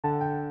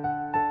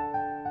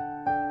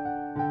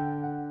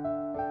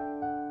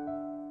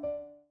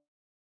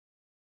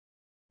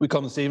We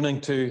come this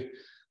evening to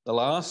the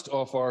last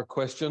of our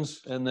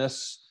questions in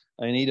this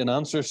I Need an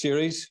Answer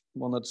series,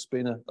 one that's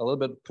been a little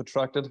bit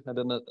protracted. I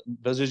didn't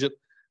envisage it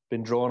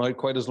being drawn out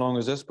quite as long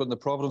as this, but in the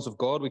providence of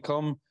God, we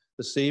come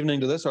this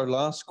evening to this, our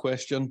last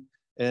question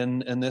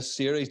in this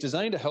series,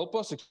 designed to help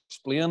us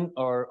explain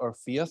our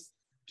faith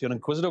to an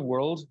inquisitive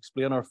world,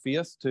 explain our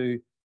faith to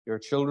your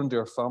children, to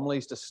your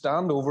families, to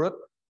stand over it,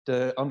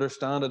 to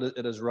understand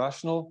it is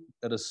rational,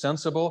 it is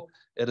sensible,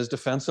 it is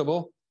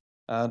defensible,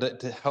 and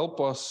to help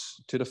us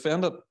to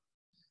defend it.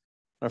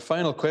 Our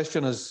final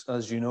question, as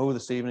you know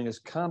this evening, is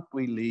can't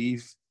we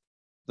leave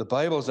the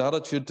Bible's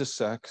attitude to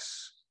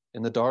sex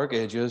in the dark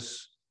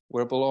ages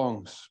where it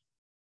belongs?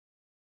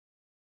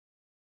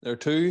 There are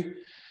two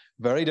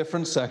very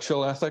different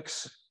sexual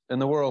ethics in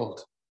the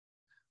world.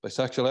 By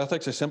sexual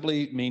ethics, I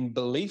simply mean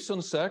beliefs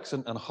on sex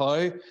and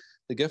how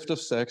the gift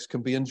of sex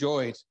can be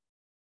enjoyed.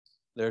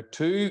 There are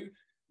two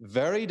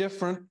very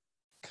different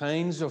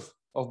kinds of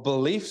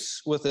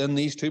beliefs within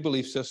these two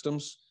belief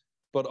systems,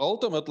 but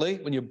ultimately,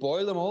 when you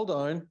boil them all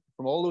down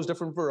from all those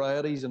different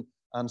varieties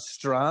and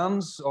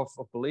strands of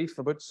belief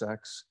about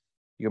sex,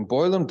 you can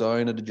boil them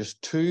down into just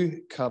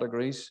two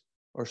categories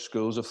or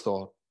schools of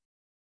thought.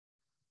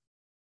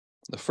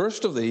 The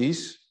first of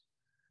these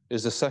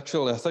is the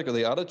sexual ethic, or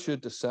the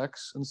attitude to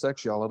sex and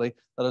sexuality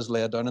that is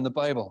laid down in the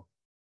Bible.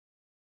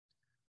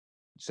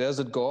 It says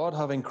that God,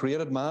 having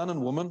created man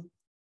and woman,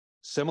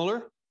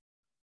 similar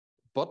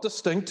but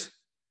distinct,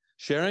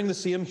 sharing the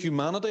same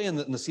humanity and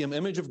the same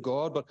image of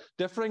God, but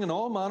differing in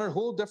all manner, a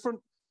whole different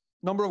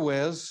number of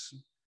ways,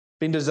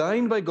 been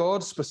designed by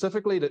God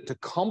specifically to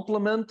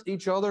complement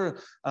each other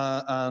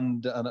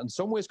and in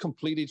some ways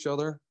complete each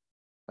other,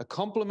 a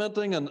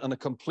complementing and a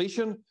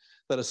completion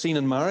that is seen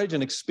in marriage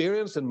and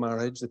experienced in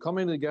marriage, the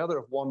coming together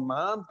of one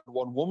man and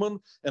one woman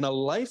in a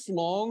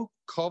lifelong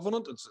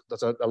covenant.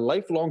 That's a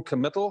lifelong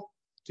committal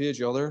to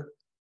each other,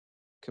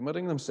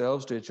 committing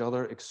themselves to each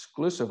other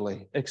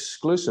exclusively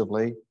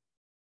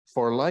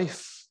for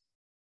life.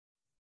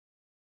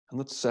 And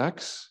that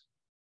sex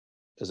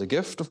is a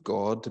gift of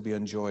God to be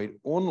enjoyed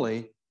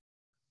only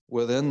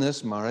within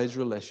this marriage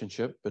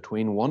relationship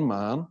between one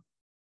man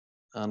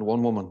and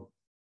one woman.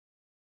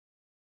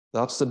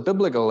 That's the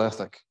biblical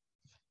ethic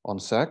on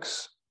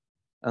sex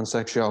and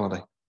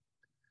sexuality.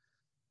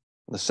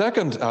 The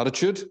second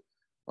attitude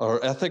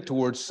or ethic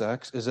towards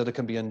sex is that it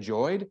can be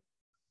enjoyed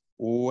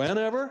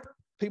whenever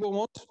people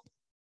want,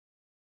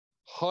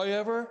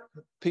 however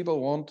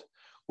people want,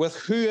 with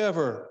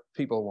whoever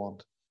people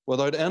want,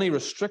 without any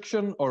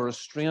restriction or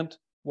restraint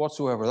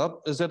whatsoever. That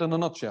is it in a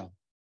nutshell.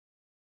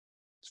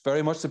 It's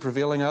very much the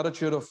prevailing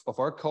attitude of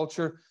our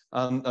culture,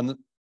 and I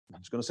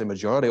was going to say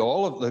majority,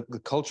 all of the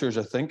cultures,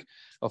 I think,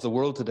 of the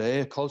world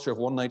today, a culture of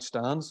one-night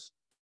stands,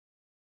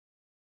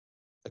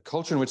 a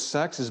culture in which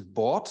sex is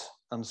bought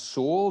and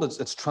sold,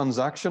 it's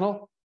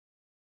transactional,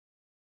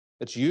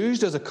 it's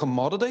used as a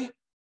commodity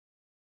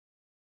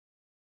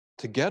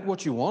to get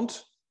what you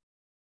want,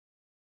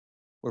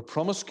 where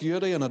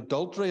promiscuity and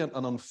adultery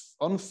and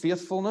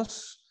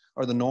unfaithfulness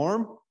are the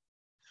norm,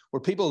 where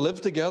people live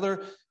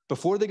together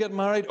before they get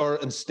married or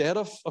instead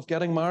of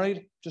getting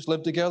married, just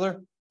live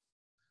together,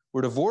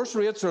 where divorce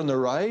rates are on the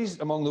rise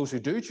among those who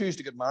do choose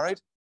to get married,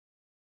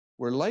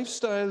 where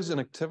lifestyles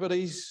and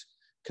activities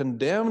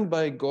condemned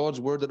by God's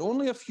word that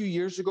only a few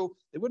years ago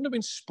they wouldn't have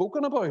been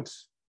spoken about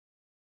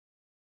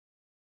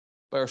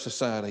by our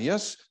society.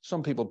 Yes,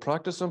 some people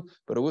practice them,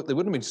 but they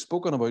wouldn't have been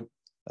spoken about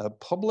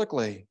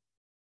publicly.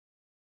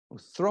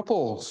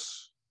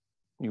 Thruples,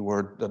 new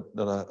word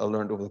that I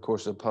learned over the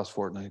course of the past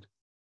fortnight.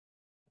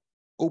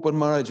 Open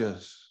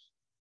marriages,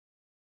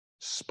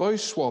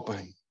 spouse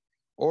swapping,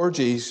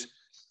 orgies,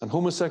 and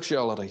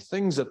homosexuality,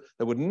 things that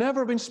would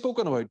never have been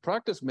spoken about,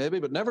 practiced maybe,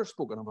 but never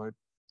spoken about,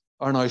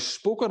 are now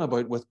spoken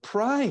about with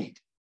pride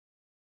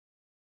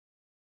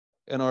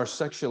in our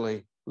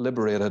sexually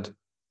liberated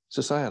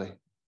society.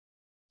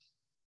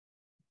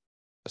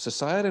 A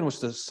society in which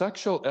the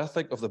sexual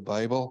ethic of the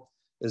Bible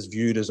is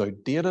viewed as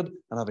outdated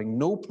and having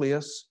no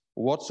place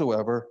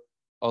whatsoever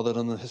other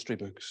than the history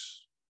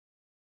books.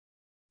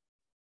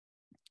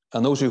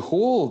 And those who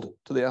hold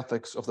to the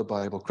ethics of the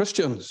Bible,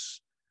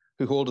 Christians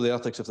who hold to the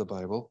ethics of the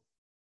Bible,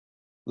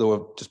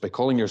 though just by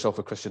calling yourself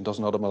a Christian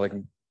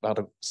doesn't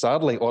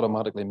sadly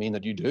automatically mean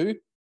that you do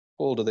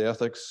hold to the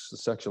ethics, the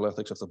sexual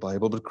ethics of the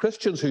Bible, but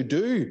Christians who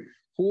do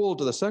hold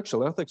to the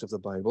sexual ethics of the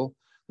Bible,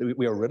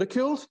 we are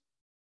ridiculed,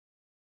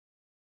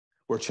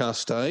 we're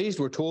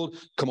chastised, we're told,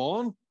 come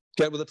on,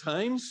 get with the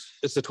times,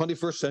 it's the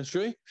 21st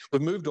century,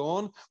 we've moved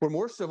on, we're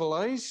more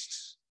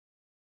civilized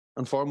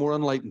and far more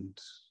enlightened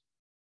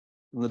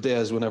than the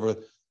days whenever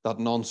that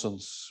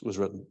nonsense was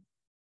written.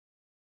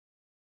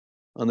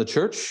 And the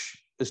church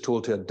is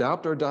told to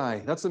adapt or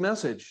die. That's the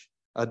message.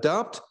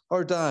 Adapt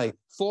or die.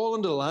 Fall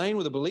into line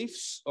with the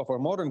beliefs of our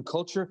modern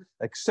culture,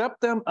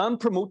 accept them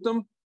and promote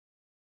them,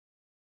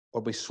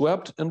 or be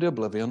swept into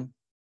oblivion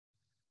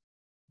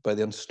by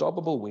the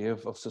unstoppable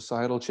wave of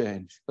societal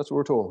change. That's what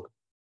we're told.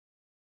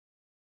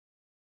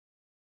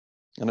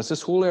 And it's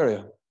this whole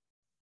area,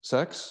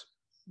 sex,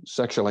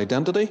 sexual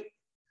identity,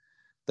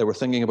 that we're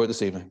thinking about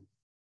this evening.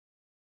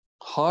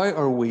 How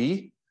are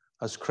we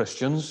as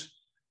Christians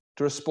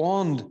to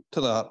respond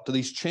to that, to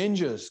these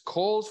changes,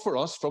 calls for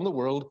us from the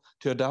world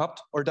to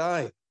adapt or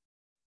die?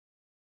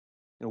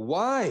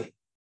 Why?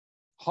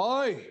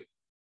 How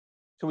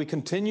can we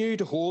continue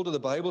to hold to the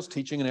Bible's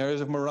teaching in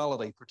areas of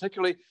morality,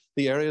 particularly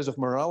the areas of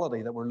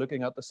morality that we're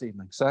looking at this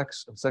evening,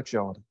 sex and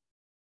sexuality?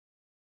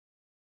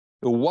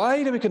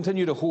 Why do we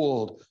continue to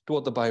hold to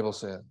what the Bible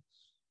says?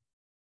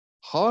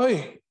 How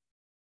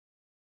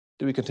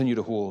do we continue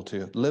to hold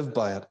to it, live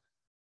by it,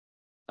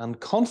 and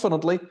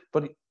confidently,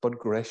 but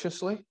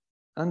graciously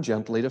and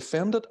gently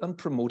defend it and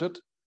promote it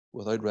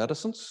without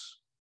reticence,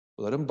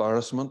 without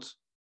embarrassment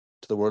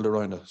to the world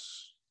around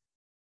us?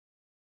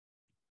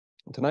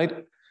 And tonight,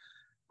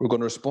 we're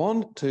going to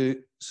respond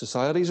to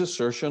society's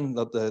assertion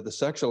that the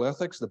sexual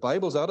ethics, the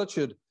Bible's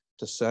attitude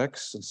to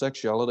sex and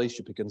sexuality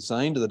should be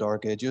consigned to the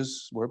Dark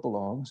Ages where it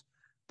belongs,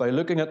 by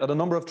looking at a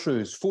number of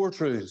truths, 4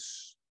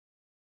 truths,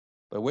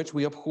 by which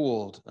we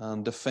uphold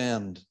and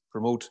defend,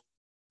 promote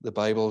the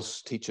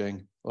Bible's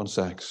teaching on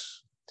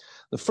sex.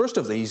 The first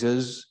of these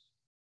is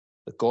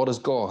that God is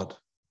God.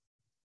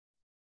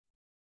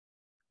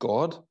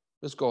 God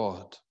is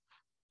God.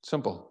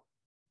 Simple.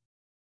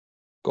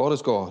 God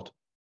is God.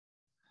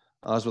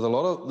 As with a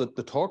lot of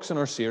the talks in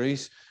our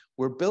series,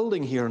 we're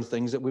building here on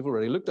things that we've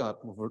already looked at,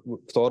 we've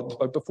thought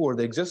about before.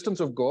 The existence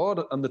of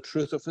God and the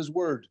truth of his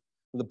word.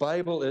 The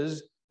Bible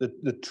is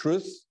the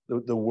truth,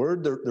 the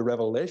word, the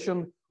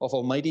revelation of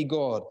Almighty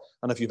God.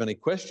 And if you have any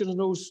questions on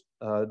those,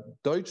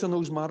 doubts on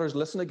those matters,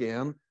 listen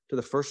again to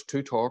the first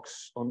 2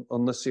 talks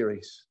on this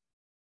series.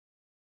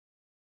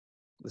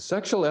 The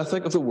sexual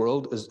ethic of the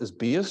world is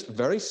based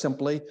very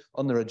simply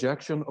on the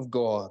rejection of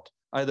God.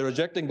 Either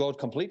rejecting God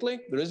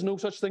completely, there is no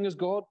such thing as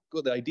God,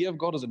 the idea of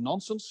God is a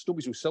nonsense, don't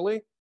be so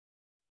silly,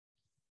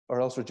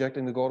 or else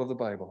rejecting the God of the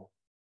Bible.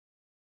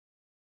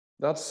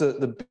 That's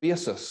the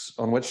basis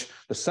on which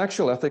the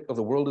sexual ethic of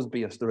the world is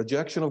based, the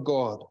rejection of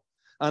God.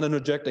 And in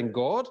rejecting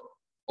God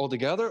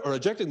altogether, or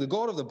rejecting the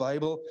God of the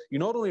Bible, you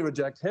not only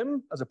reject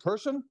him as a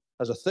person,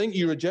 as a thing,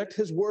 you reject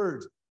his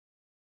word.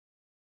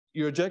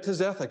 You reject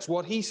his ethics,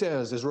 what he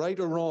says is right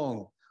or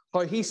wrong,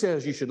 how he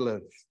says you should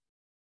live,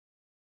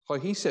 how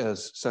he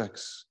says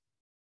sex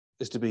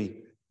is to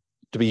be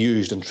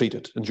used and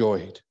treated,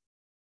 enjoyed.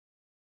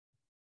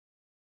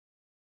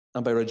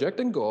 And by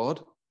rejecting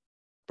God,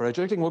 by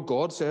rejecting what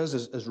God says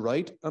is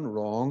right and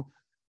wrong,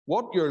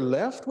 what you're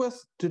left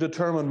with to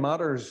determine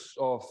matters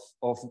of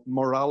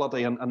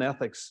morality and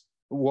ethics,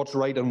 what's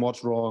right and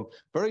what's wrong,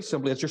 very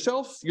simply, it's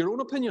yourself, your own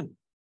opinion.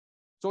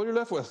 That's all you're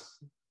left with.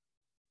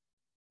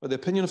 Or the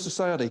opinion of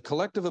society,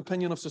 collective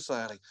opinion of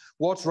society.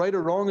 What's right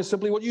or wrong is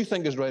simply what you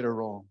think is right or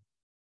wrong.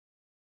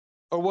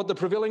 Or what the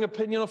prevailing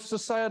opinion of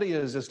society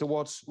is as to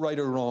what's right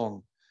or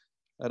wrong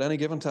at any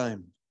given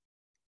time.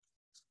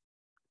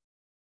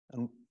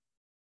 And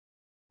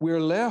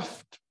we're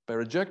left, by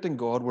rejecting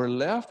God, we're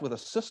left with a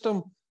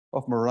system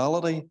of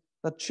morality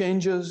that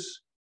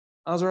changes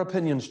as our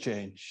opinions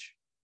change.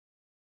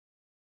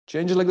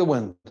 Changes like the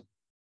wind.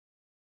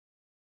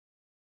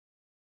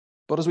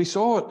 But as we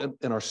saw it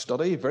in our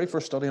study, very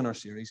first study in our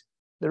series,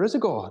 there is a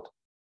God.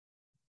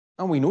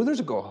 And we know there's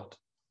a God.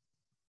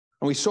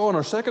 And we saw in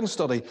our second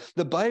study,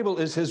 the Bible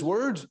is his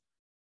word.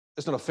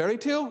 It's not a fairy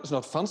tale. It's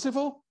not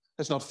fanciful.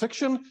 It's not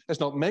fiction. It's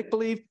not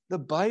make-believe. The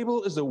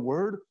Bible is the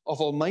word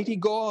of Almighty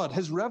God,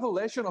 his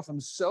revelation of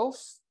himself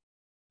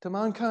to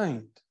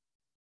mankind.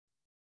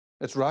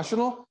 It's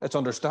rational. It's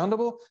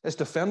understandable. It's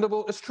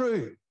defendable. It's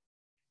true.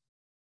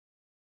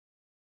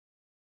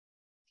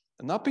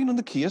 And that being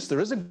the case, there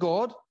is a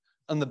God,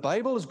 and the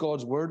Bible is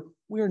God's word.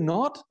 We are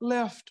not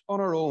left on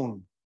our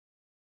own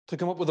to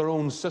come up with our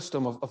own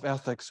system of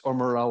ethics or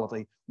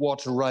morality,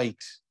 what's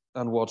right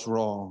and what's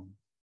wrong,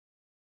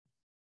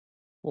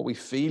 what we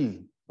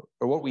feel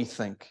or what we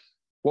think,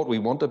 what we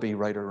want to be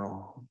right or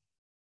wrong.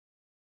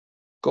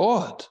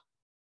 God,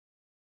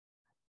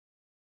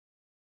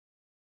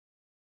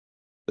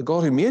 the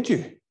God who made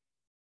you,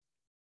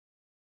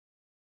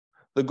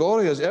 the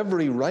God who has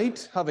every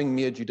right, having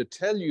made you, to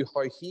tell you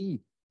how he,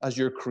 as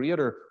your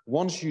creator,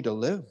 wants you to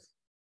live.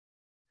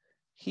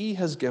 He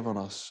has given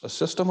us a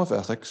system of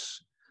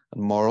ethics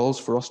and morals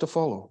for us to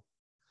follow.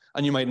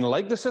 And you mightn't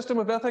like the system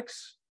of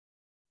ethics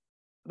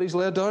that he's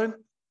laid down.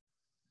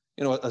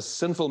 You know, as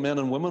sinful men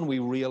and women, we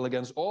rail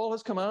against all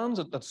his commands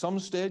at some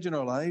stage in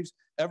our lives,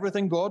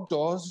 everything God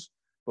does.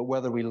 But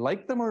whether we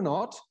like them or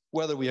not,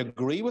 whether we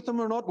agree with them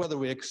or not, whether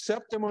we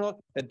accept them or not,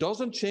 it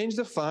doesn't change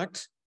the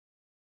fact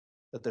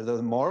that they're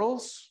the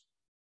morals,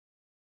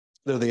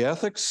 they're the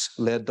ethics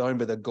laid down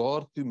by the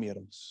God who made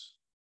us.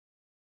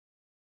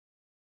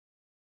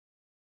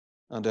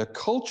 And a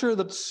culture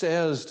that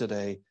says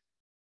today,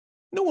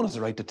 no one has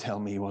the right to tell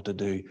me what to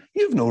do.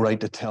 You've no right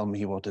to tell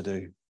me what to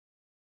do.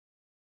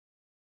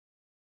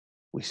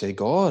 We say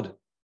God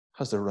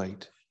has the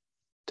right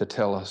to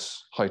tell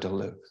us how to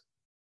live.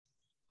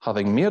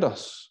 Having made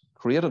us,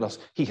 created us,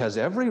 he has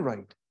every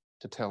right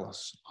to tell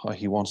us how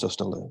he wants us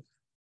to live.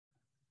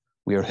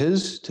 We are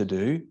his to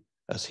do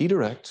as he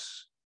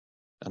directs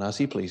and as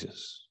he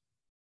pleases.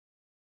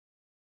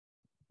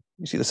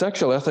 You see, the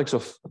sexual ethics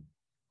of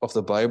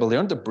the Bible, they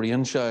aren't the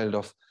brainchild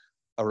of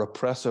a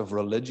repressive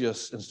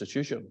religious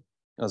institution,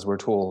 as we're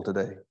told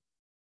today.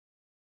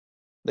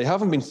 They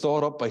haven't been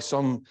thought up by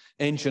some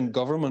ancient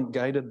government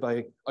guided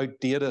by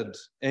outdated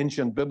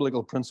ancient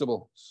biblical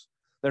principles.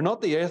 They're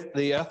not the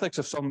ethics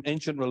of some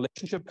ancient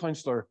relationship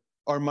counselor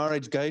or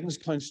marriage guidance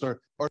counselor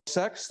or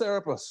sex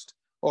therapist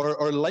or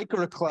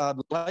lycra-clad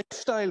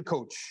lifestyle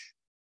coach.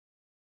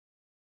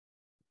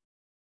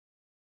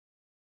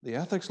 The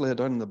ethics laid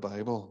down in the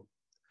Bible,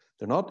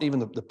 they're not even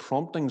the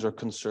promptings or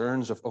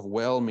concerns of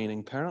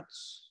well-meaning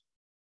parents.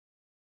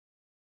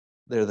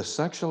 They're the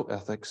sexual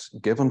ethics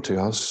given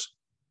to us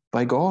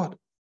by God.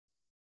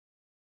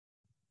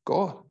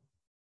 God.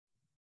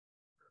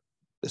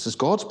 This is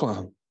God's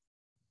plan.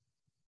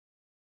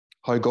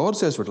 How God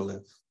says we're to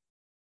live.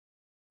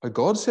 How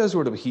God says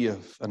we're to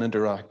behave and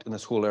interact in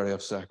this whole area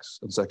of sex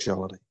and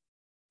sexuality.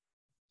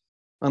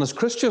 And as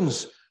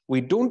Christians, we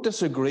don't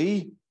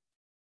disagree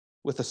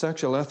with the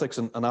sexual ethics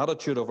and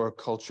attitude of our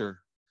culture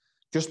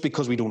just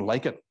because we don't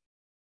like it,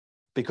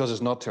 because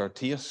it's not to our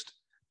taste,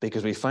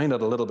 because we find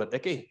it a little bit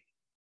icky,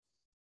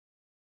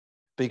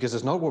 because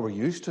it's not what we're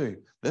used to.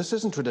 This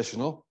isn't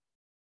traditional.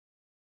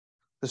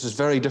 This is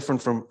very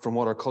different from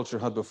what our culture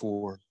had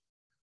before.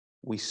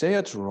 We say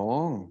it's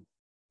wrong,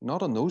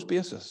 not on those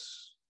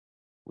bases.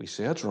 We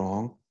say it's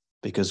wrong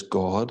because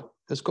God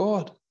is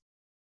God.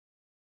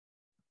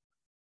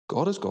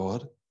 God is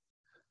God,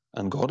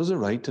 and God has a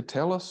right to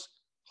tell us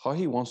how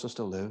he wants us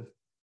to live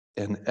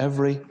in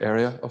every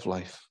area of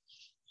life.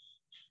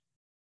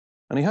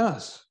 And he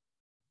has,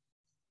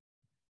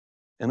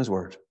 in his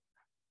word.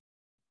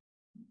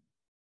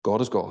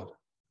 God is God.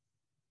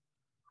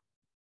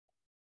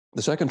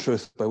 The second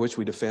truth by which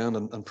we defend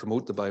and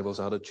promote the Bible's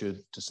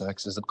attitude to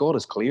sex is that God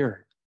is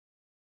clear.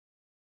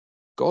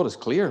 God is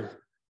clear.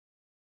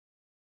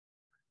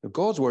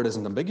 God's word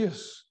isn't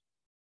ambiguous.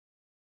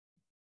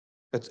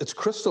 It's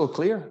crystal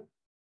clear.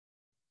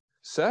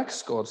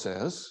 Sex, God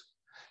says,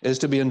 is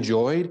to be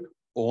enjoyed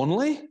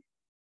only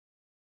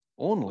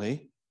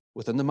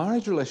within the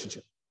marriage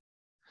relationship.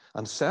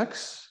 And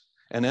sex,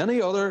 in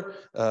any other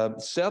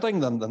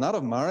setting than that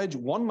of marriage,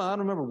 one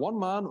man and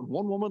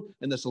one woman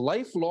in this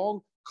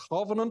lifelong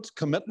covenant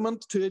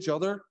commitment to each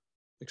other,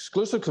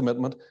 exclusive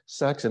commitment,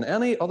 sex in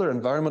any other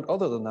environment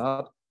other than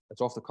that,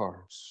 it's off the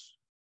cards.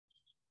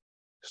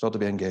 It's not to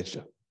be engaged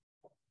in.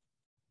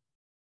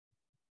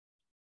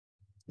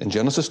 In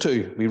Genesis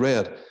 2, we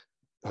read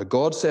how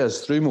God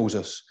says through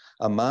Moses,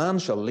 a man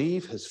shall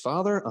leave his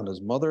father and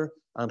his mother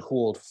and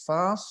hold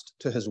fast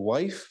to his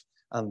wife,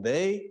 and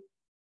they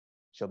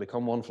shall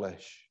become one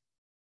flesh.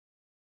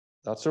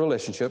 That's a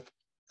relationship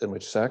in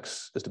which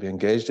sex is to be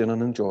engaged in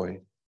and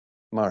enjoyed.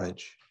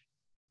 Marriage.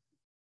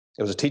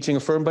 It was a teaching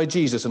affirmed by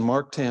Jesus in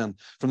Mark 10.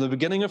 From the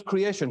beginning of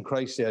creation,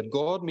 Christ said,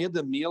 God made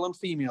them male and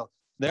female.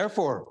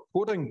 Therefore,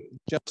 quoting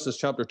Genesis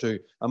chapter 2,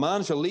 a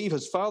man shall leave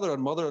his father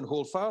and mother and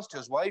hold fast to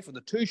his wife, and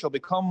the two shall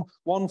become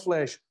one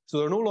flesh. So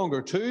they're no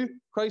longer two,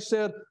 Christ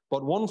said,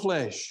 but one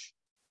flesh.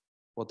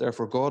 What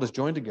therefore God has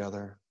joined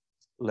together,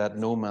 let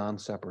no man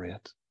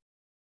separate.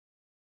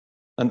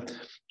 And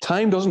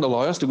time doesn't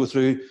allow us to go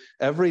through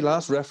every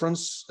last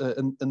reference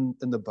in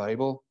the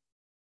Bible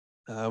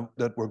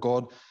that where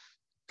God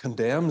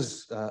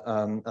condemns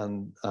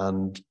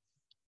and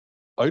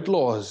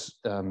outlaws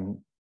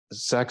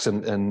sex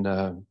in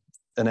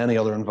any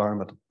other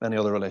environment, any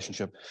other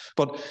relationship.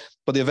 But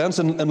the events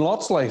in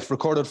Lot's life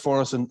recorded for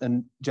us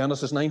in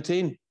Genesis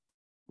 19,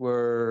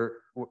 where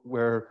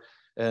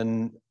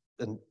in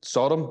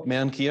Sodom,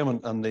 men came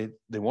and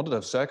they wanted to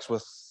have sex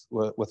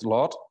with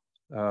Lot,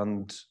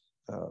 and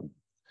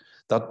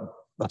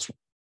that's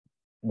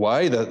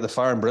why the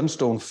fire and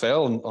brimstone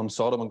fell on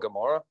Sodom and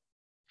Gomorrah,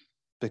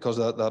 because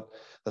of that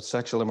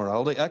sexual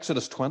immorality.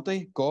 Exodus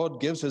 20,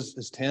 God gives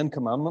his 10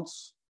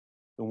 commandments,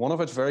 and one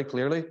of it's very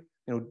clearly,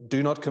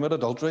 do not commit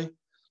adultery.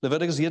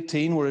 Leviticus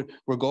 18,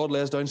 where God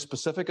lays down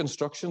specific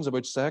instructions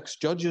about sex.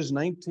 Judges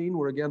 19,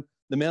 where again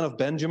the men of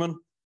Benjamin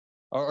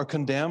are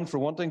condemned for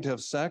wanting to have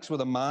sex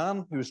with a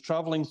man who was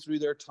traveling through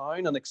their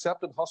town and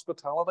accepted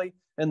hospitality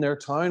in their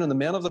town, and the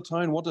men of the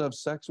town wanted to have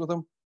sex with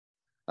him.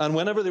 And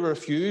whenever they were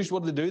refused,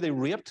 what did they do? They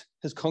raped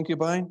his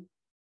concubine.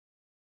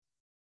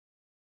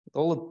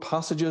 All the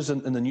passages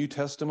in the New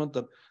Testament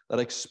that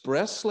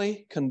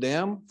expressly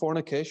condemn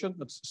fornication,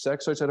 that's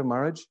sex outside of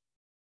marriage,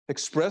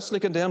 expressly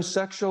condemn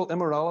sexual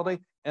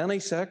immorality, any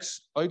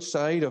sex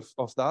outside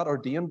of that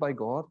ordained by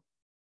God,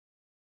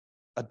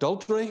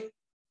 adultery,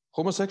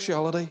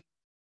 homosexuality,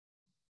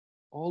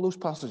 all those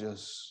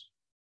passages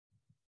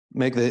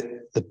make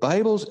the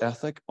Bible's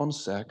ethic on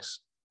sex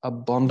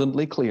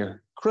abundantly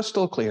clear,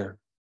 crystal clear.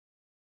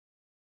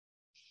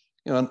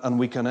 And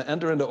we can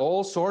enter into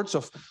all sorts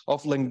of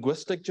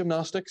linguistic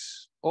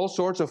gymnastics, all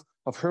sorts of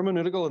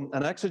hermeneutical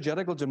and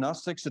exegetical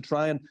gymnastics to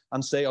try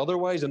and say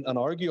otherwise and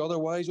argue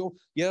otherwise. Oh,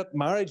 yeah,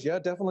 marriage, yeah,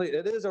 definitely.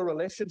 It is a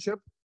relationship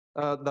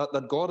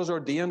that God has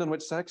ordained in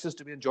which sex is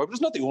to be enjoyed. But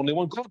it's not the only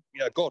one.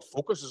 God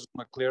focuses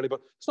on it clearly, but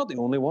it's not the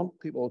only one,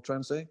 people will try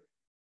and say.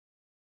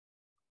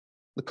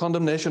 The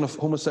condemnation of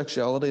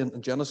homosexuality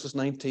in Genesis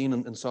 19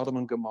 and in Sodom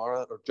and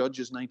Gomorrah, or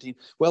Judges 19.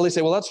 Well, they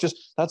say, well,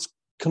 that's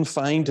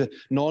confined to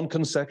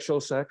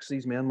non-consensual sex.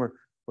 These men were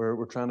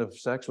trying to have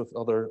sex with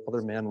other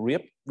men,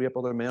 rape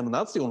other men, and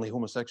that's the only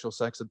homosexual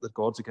sex that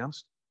God's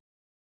against.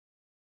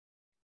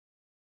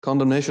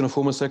 Condemnation of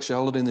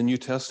homosexuality in the New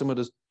Testament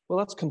is, well,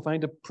 that's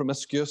confined to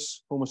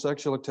promiscuous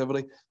homosexual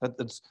activity.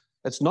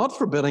 It's not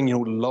forbidding,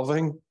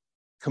 loving,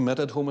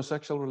 committed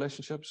homosexual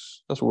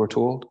relationships. That's what we're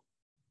told.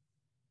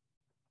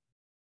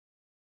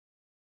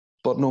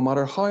 But no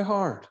matter how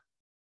hard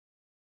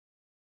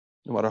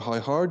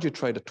you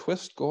try to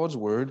twist God's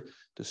word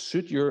to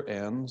suit your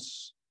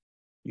ends,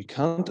 you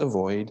can't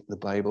avoid the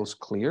Bible's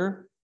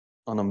clear,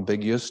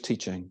 unambiguous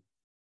teaching.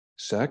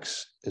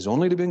 Sex is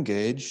only to be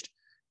engaged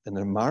in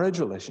a marriage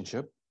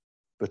relationship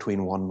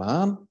between one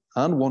man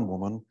and one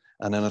woman,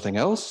 and anything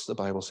else, the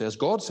Bible says,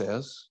 God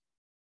says,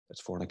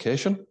 it's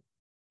fornication,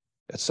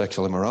 it's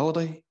sexual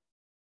immorality,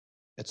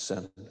 it's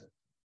sin,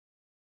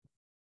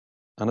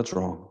 and it's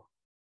wrong.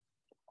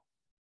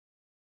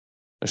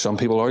 Some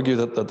people argue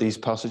that these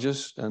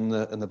passages in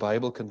the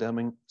Bible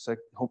condemning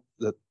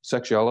the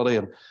sexuality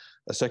and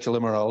sexual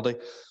immorality,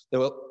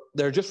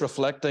 they're just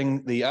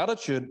reflecting the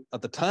attitude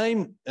at the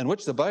time in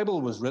which the Bible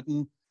was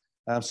written,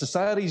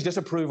 society's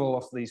disapproval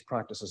of these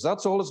practices.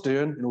 That's all it's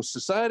doing.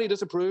 Society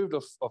disapproved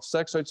of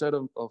sex outside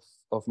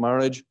of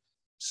marriage,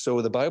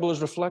 so the Bible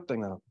is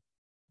reflecting that.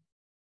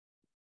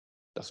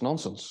 That's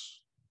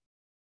nonsense.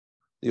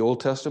 The Old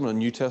Testament and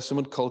New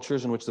Testament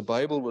cultures in which the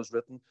Bible was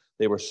written,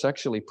 they were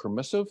sexually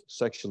permissive,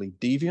 sexually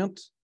deviant.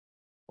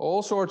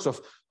 All sorts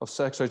of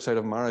sex outside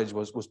of marriage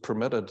was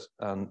permitted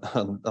and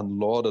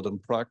lauded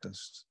and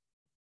practiced.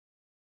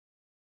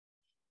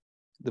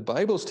 The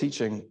Bible's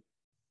teaching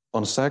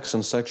on sex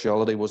and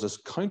sexuality was as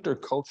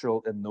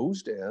countercultural in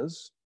those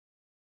days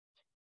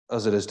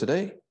as it is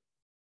today.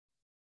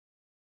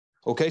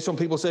 Okay, some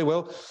people say,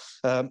 well,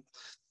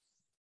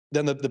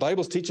 then the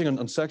Bible's teaching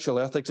on sexual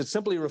ethics, it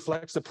simply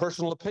reflects the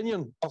personal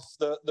opinion of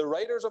the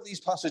writers of these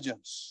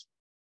passages.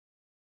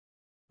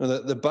 Now,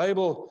 the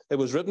Bible, it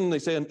was written, they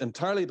say,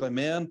 entirely by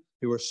men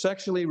who were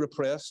sexually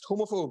repressed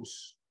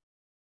homophobes.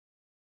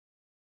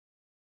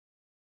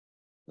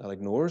 That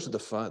ignores the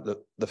fact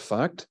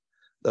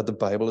that the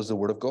Bible is the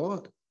Word of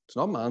God. It's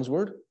not man's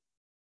word.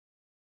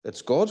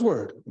 It's God's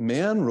word.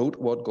 Men wrote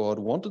what God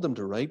wanted them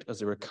to write as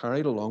they were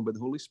carried along by the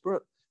Holy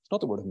Spirit. It's not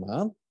the word of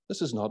man.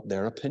 This is not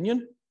their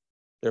opinion,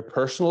 their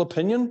personal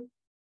opinion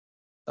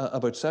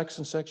about sex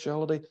and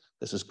sexuality.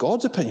 This is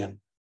God's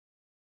opinion,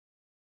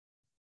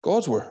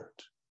 God's word.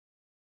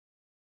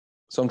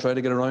 Some try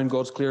to get around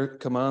God's clear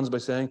commands by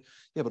saying,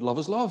 yeah, but love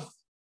is love.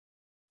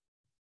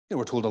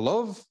 We're told to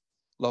love.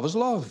 Love is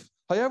love.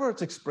 However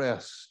it's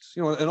expressed,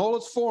 in all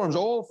its forms,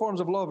 all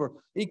forms of love are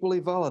equally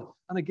valid.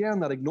 And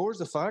again, that ignores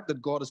the fact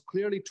that God has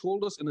clearly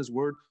told us in his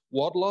word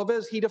what love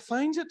is. He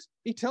defines it.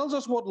 He tells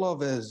us what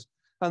love is.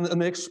 And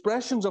the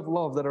expressions of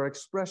love that are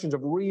expressions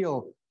of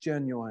real,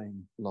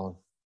 genuine love.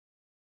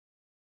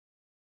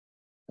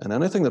 And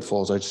anything that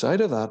falls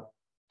outside of that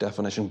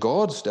definition,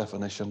 God's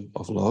definition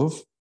of love,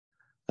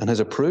 and his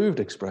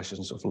approved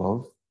expressions of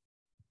love,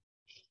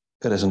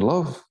 it isn't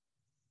love.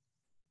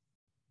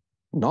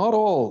 Not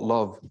all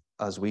love,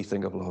 as we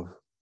think of love,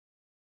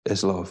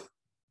 is love.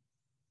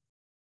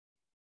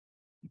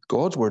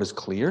 God's word is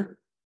clear.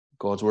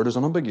 God's word is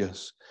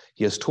unambiguous.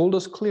 He has told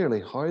us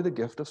clearly how the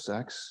gift of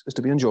sex is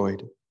to be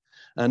enjoyed.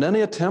 And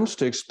any attempts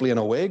to explain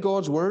away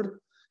God's word,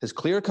 his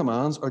clear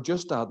commands, are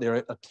just that.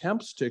 They're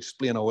attempts to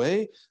explain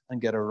away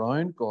and get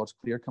around God's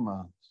clear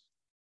commands.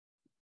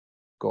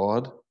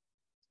 God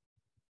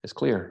is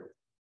clear.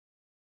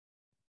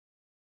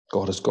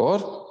 God is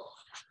God,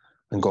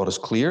 and God is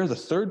clear. The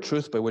third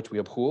truth by which we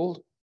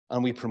uphold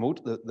and we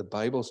promote the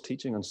Bible's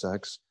teaching on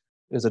sex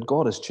is that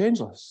God is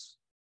changeless.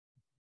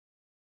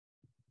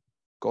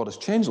 God is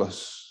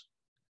changeless.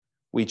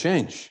 We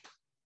change.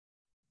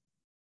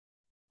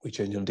 We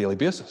change on a daily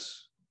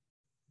basis.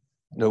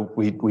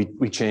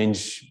 We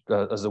change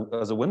as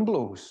the wind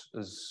blows,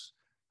 is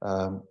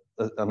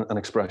an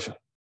expression.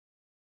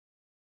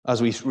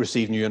 As we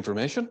receive new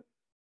information,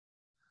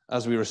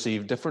 as we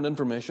receive different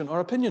information, our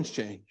opinions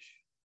change.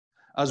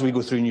 As we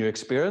go through new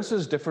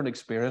experiences, different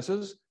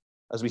experiences,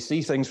 as we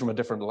see things from a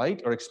different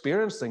light or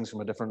experience things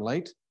from a different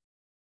light,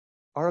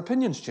 our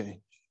opinions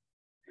change.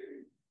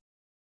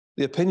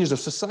 The opinions of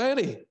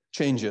society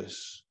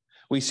changes.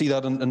 We see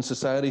that in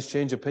societies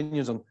change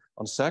opinions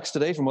on sex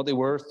today from what they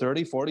were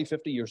 30, 40,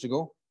 50 years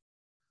ago.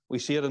 We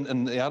see it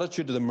in the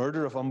attitude to the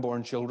murder of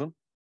unborn children,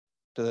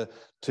 to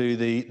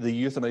the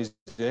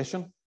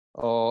euthanization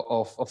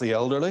of the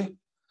elderly.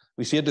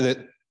 We see it to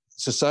the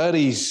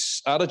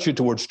society's attitude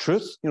towards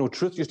truth.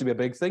 Truth used to be a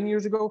big thing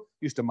years ago.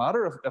 It used to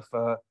matter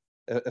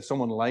if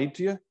someone lied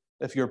to you,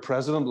 if your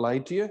president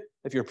lied to you,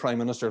 if your prime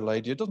minister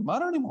lied to you. It doesn't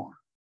matter anymore.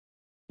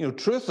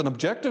 Truth and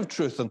objective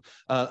truth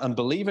and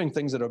believing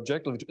things that are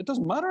objective, it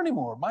doesn't matter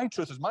anymore. My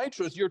truth is my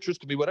truth. Your truth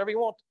can be whatever you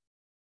want.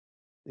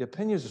 The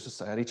opinions of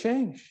society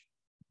change.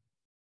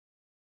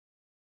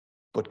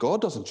 But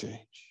God doesn't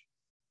change.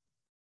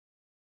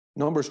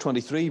 Numbers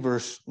 23,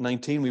 verse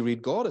 19, we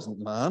read, God isn't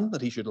man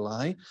that he should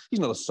lie. He's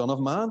not a son of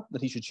man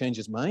that he should change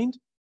his mind.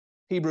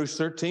 Hebrews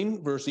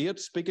 13, verse 8,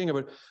 speaking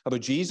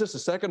about Jesus, the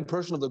second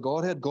person of the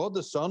Godhead, God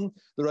the Son,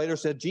 the writer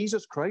said,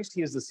 Jesus Christ,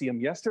 he is the same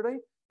yesterday,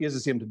 he is the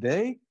same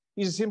today,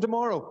 he's the same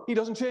tomorrow. He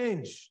doesn't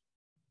change.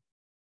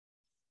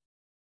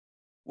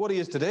 What he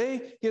is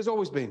today, he has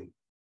always been.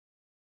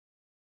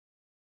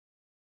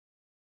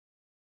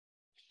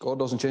 God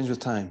doesn't change with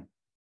time.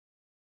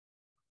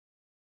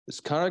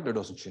 His character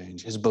doesn't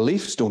change. His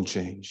beliefs don't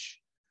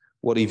change.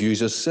 What he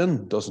views as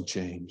sin doesn't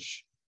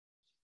change.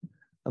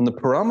 And the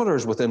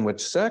parameters within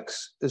which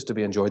sex is to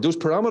be enjoyed, those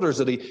parameters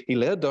that he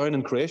laid down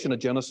in creation at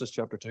Genesis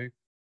chapter 2,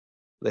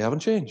 they haven't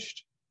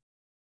changed.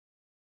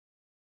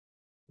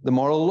 The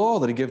moral law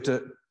that he gave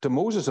to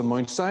Moses on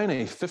Mount Sinai,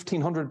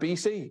 1500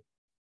 BC,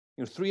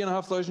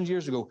 3,500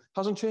 years ago,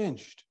 hasn't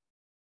changed.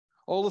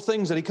 All the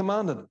things that he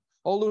commanded,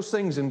 all those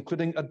things,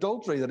 including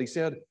adultery that he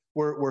said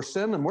were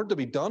sin and weren't to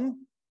be done,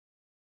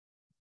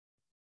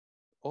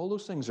 all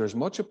those things are as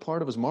much a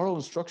part of his moral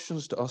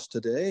instructions to us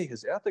today,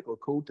 his ethical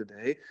code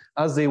today,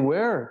 as they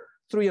were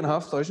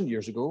 3,500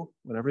 years ago,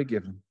 whenever he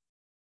gave them.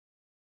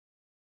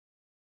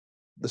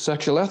 The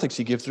sexual ethics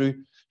he gave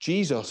through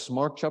Jesus,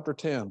 Mark chapter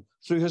 10,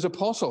 through his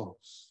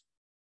apostles.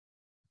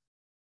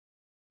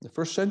 The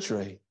first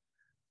century,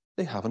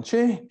 they haven't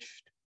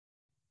changed.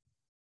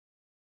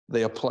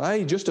 They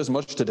apply just as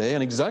much today,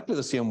 in exactly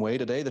the same way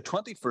today, the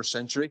 21st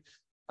century,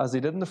 as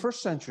they did in the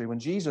first century when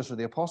Jesus or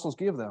the apostles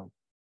gave them.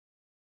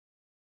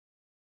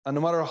 And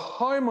no matter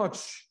how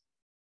much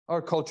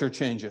our culture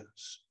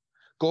changes,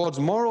 God's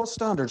moral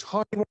standards,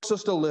 how he wants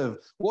us to live,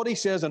 what he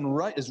says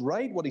is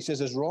right, what he says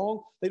is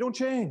wrong, they don't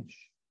change.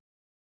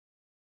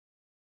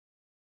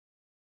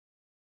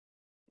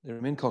 They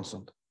remain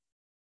constant.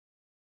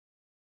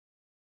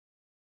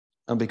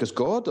 And because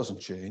God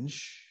doesn't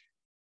change,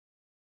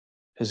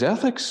 his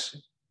ethics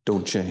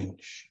don't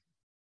change.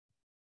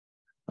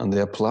 And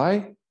they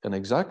apply in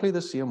exactly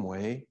the same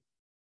way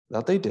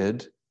that they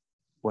did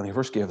when he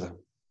first gave them.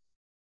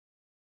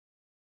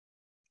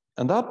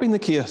 And that being the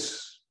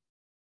case,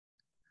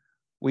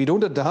 we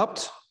don't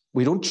adapt,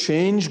 we don't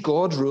change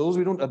God's rules,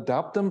 we don't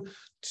adapt them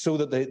so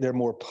that they're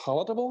more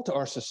palatable to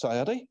our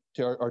society,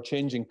 to our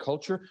changing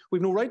culture.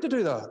 We've no right to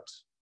do that.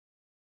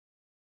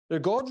 They're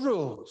God's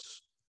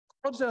rules,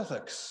 God's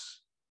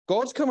ethics,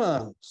 God's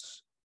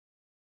commands.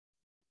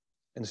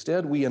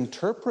 Instead, we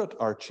interpret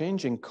our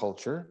changing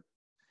culture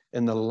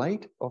in the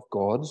light of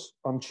God's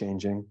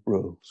unchanging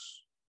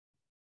rules.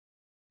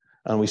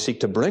 And we seek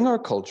to bring our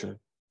culture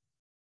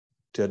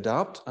to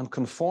adapt and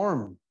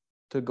conform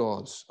to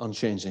God's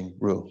unchanging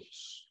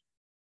rules.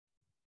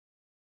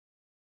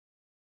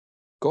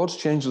 God's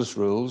changeless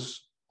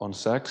rules on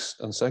sex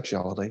and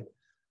sexuality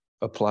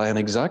apply in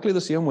exactly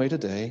the same way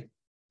today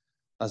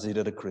as they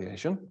did at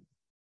creation,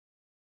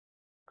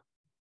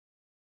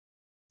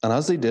 and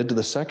as they did to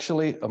the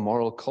sexually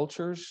immoral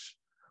cultures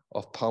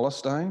of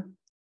Palestine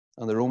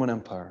and the Roman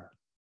Empire.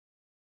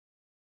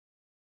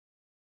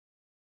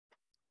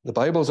 The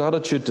Bible's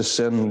attitude to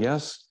sin,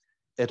 yes,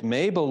 it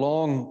may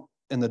belong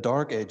in the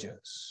Dark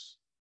Ages.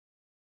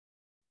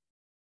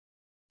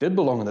 It did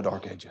belong in the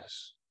Dark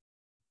Ages.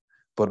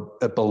 But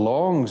it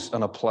belongs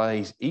and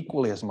applies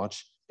equally as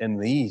much in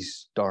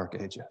these Dark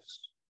Ages.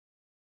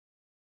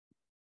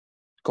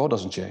 God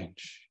doesn't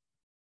change.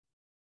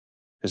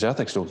 His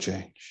ethics don't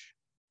change.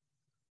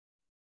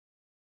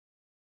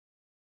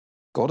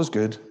 God is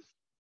good.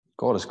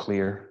 God is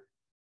clear.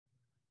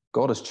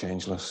 God is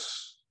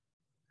changeless.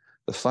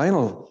 God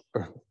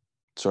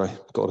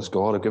is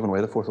God. I've given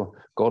away the fourth one.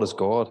 God is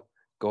God.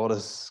 God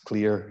is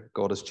clear.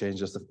 God is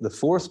changeless. The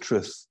fourth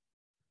truth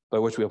by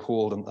which we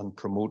uphold and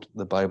promote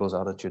the Bible's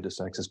attitude to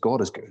sex is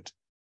God is good.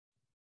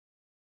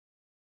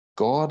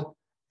 God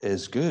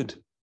is good.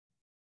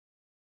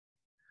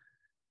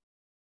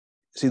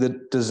 See,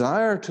 the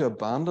desire to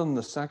abandon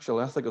the sexual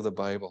ethic of the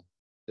Bible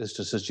is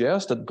to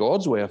suggest that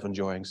God's way of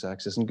enjoying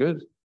sex isn't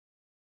good.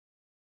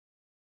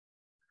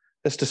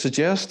 It's to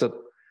suggest that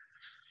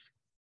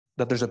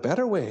there's a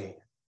better way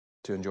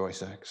to enjoy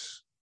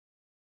sex.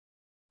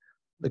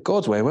 That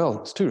God's way,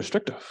 well, it's too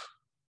restrictive.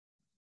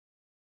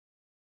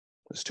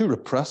 It's too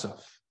repressive.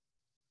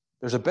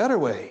 There's a better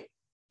way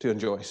to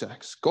enjoy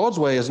sex. God's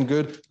way isn't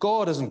good.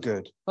 God isn't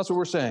good. That's what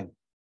we're saying.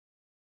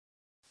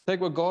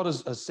 Take what God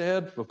has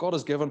said, what God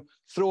has given,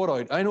 throw it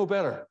out. I know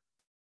better.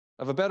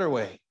 I have a better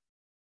way.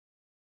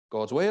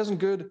 God's way isn't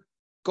good.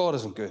 God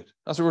isn't good.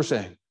 That's what we're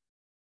saying.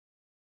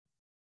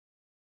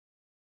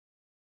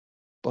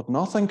 But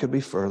nothing could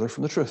be further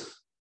from the truth.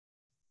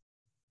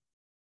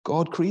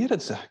 God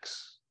created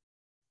sex.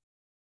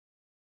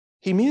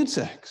 He made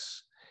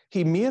sex.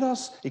 He made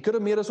us. He could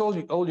have made us all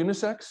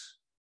unisex,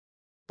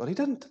 but he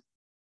didn't.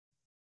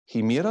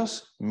 He made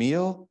us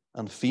male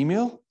and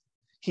female.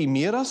 He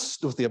made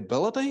us with the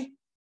ability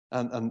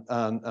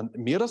and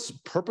made us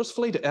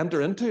purposefully to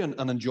enter into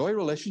and enjoy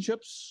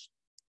relationships.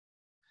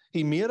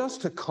 He made us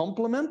to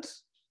complement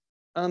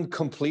and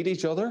complete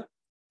each other.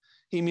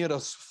 He made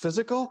us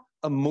physical,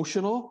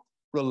 emotional,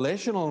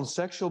 relational and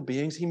sexual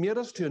beings. He made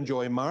us to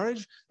enjoy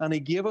marriage, and he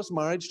gave us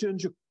marriage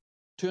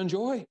to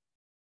enjoy.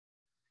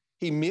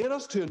 He made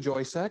us to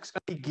enjoy sex,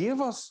 and he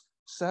gave us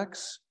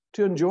sex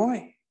to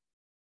enjoy.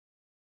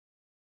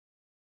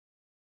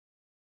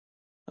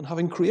 And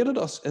having created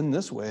us in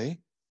this way,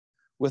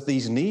 with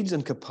these needs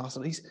and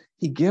capacities,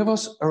 he gave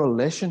us a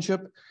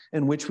relationship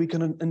in which we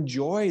can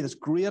enjoy this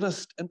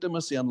greatest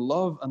intimacy and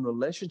love and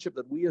relationship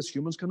that we as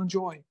humans can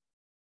enjoy.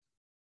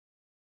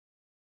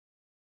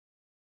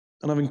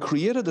 And having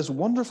created this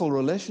wonderful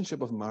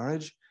relationship of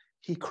marriage,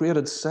 he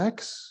created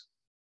sex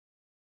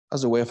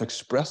as a way of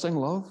expressing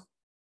love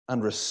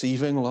and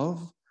receiving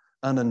love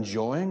and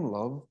enjoying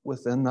love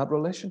within that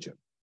relationship.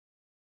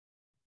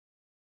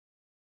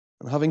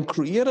 And having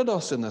created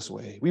us in this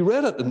way, we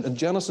read it in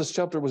Genesis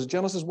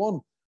 1,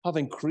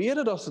 having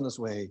created us in this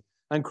way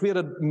and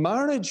created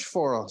marriage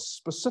for us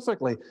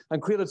specifically and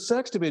created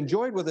sex to be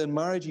enjoyed within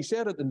marriage. He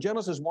said it in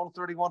Genesis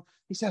 1:31.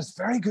 He says,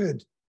 very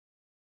good.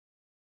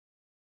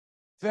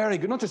 Very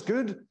good. Not just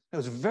good, it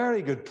was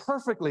very good,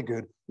 perfectly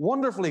good,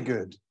 wonderfully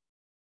good.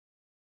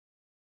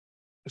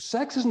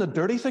 Sex isn't a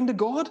dirty thing to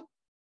God.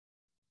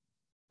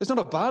 It's not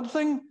a bad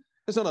thing.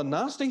 It's not a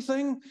nasty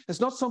thing.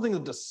 It's not something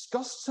that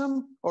disgusts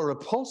him or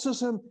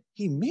repulses him.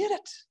 He made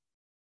it.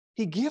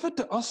 He gave it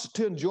to us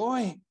to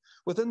enjoy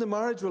within the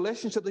marriage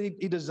relationship that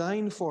he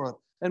designed for it,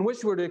 in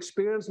which we're to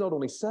experience not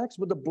only sex,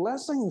 but the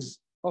blessings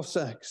of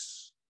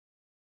sex.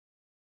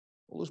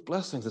 All those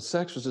blessings that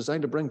sex was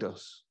designed to bring to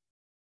us.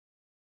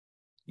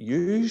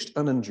 Used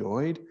and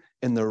enjoyed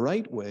in the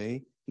right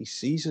way, he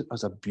sees it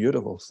as a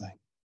beautiful thing.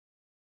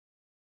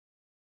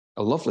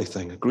 A lovely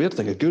thing, a great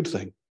thing, a good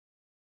thing.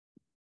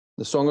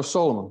 The Song of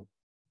Solomon,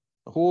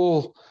 the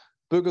whole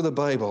book of the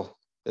Bible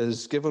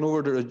is given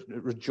over to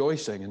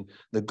rejoicing in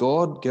the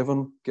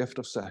God-given gift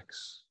of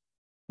sex.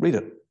 Read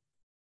it.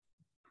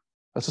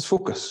 That's its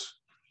focus.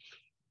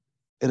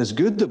 It is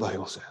good, the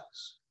Bible says.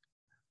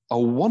 A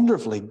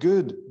wonderfully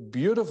good,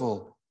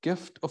 beautiful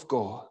gift of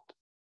God.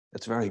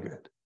 It's very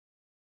good.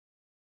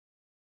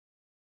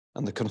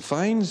 And the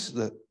confines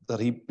that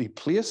he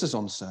places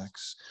on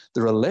sex,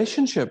 the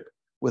relationship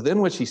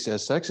within which he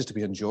says sex is to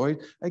be enjoyed,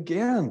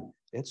 again,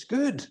 it's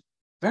good,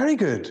 very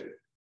good.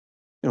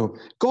 You know,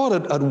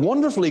 God had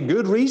wonderfully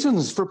good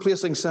reasons for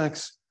placing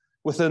sex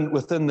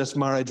within this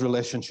marriage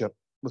relationship,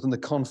 within the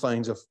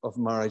confines of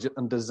marriage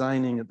and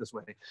designing it this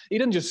way. He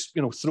didn't just,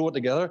 throw it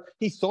together.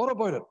 He thought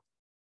about it.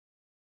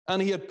 And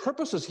he had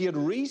purposes, he had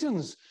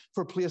reasons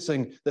for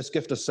placing this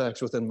gift of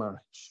sex within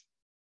marriage.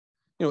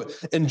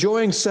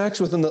 Enjoying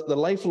sex within the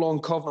lifelong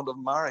covenant of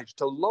marriage,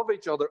 to love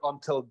each other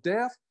until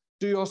death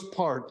do us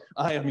part.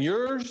 I am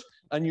yours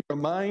and you are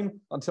mine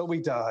until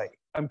we die.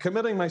 I'm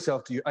committing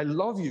myself to you. I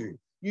love you.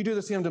 You do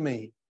the same to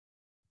me.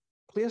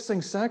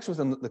 Placing sex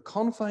within the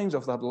confines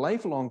of that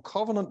lifelong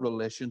covenant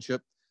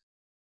relationship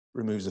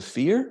removes the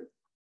fear,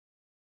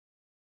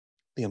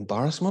 the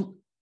embarrassment,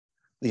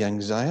 the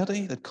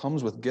anxiety that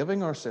comes with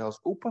giving ourselves,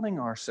 opening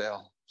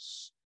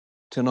ourselves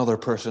to another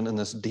person in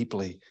this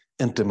deeply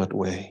intimate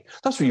way.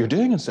 That's what you're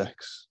doing in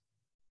sex.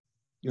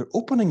 You're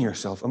opening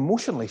yourself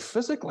emotionally,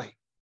 physically.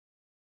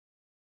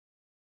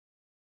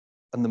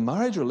 And the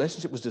marriage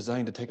relationship was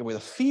designed to take away the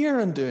fear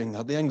in doing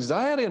that, the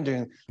anxiety in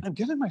doing it. I'm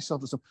giving myself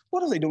to someone.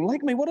 What if they don't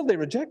like me? What if they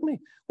reject me?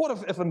 What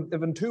if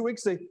in 2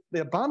 weeks they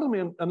abandon me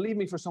and leave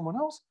me for someone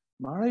else?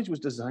 Marriage was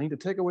designed to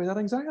take away that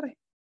anxiety,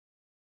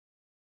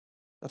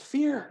 that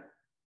fear.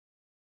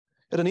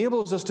 It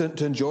enables us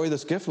to enjoy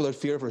this gift without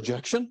fear of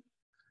rejection.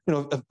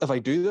 If I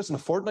do this in a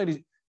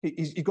fortnight,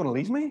 he's going to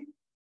leave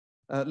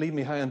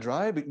me high and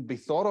dry, be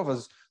thought of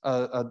as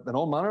and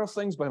all manner of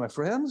things by my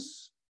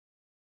friends.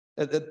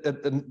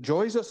 It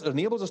enjoys us, it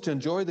enables us to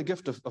enjoy the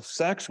gift of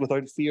sex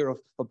without fear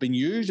of being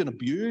used and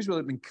abused,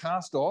 without being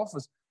cast off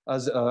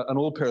as an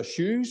old pair of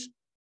shoes,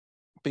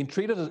 being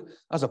treated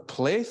as a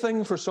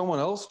plaything for someone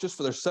else just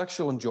for their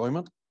sexual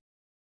enjoyment.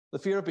 The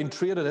fear of being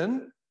traded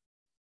in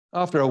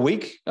after a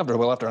week,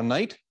 after a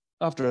night,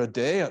 after a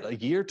day, a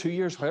year, 2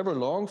 years, however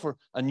long, for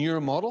a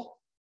newer model.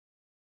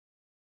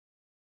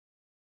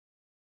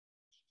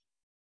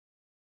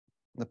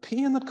 The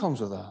pain that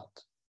comes with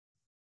that,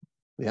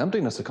 the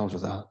emptiness that comes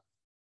with that,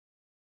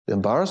 the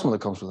embarrassment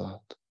that comes with that,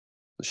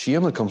 the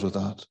shame that comes with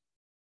that,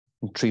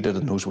 and treated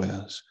in those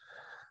ways.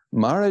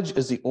 Marriage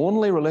is the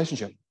only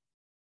relationship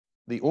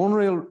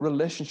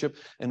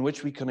in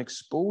which we can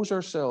expose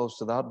ourselves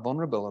to that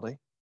vulnerability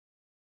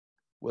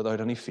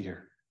without any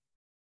fear.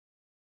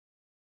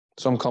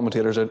 Some social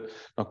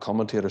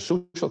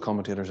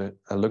commentators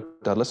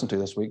I listened to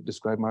this week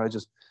describe marriage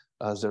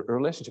as a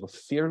relationship of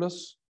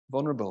fearless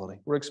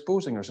vulnerability. We're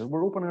exposing ourselves,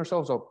 we're opening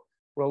ourselves up,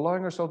 we're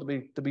allowing ourselves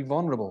to be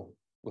vulnerable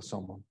with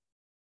someone.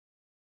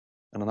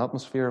 In an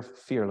atmosphere of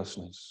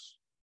fearlessness.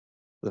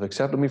 They've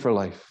accepted me for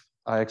life.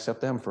 I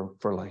accept them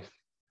for life.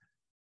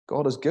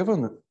 God has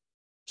given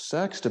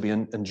sex to be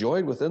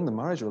enjoyed within the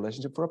marriage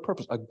relationship for a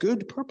purpose, a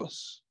good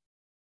purpose.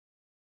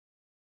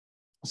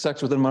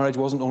 Sex within marriage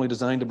wasn't only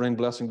designed to bring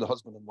blessing to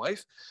husband and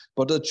wife,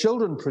 but the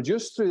children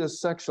produced through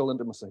this sexual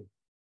intimacy.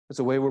 It's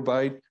a way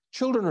whereby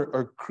Children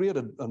are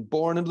created and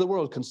born into the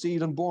world,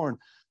 conceived and born.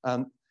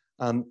 And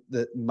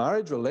the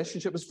marriage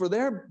relationship is for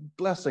their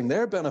blessing,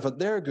 their benefit,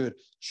 their good.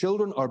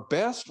 Children are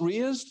best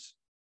raised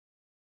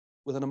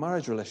within a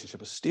marriage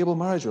relationship, a stable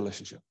marriage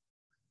relationship.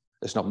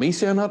 It's not me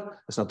saying that.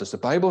 It's not just the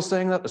Bible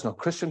saying that. It's not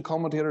Christian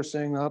commentators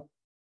saying that.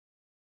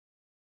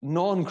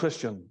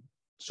 Non-Christian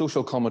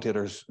social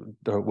commentators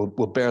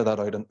will bear that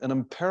out in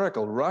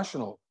empirical,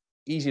 rational,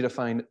 easy to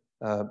find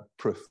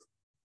proof.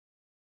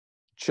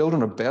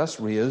 Children are best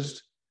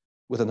raised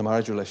within the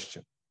marriage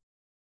relationship.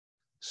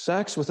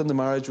 Sex within the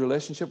marriage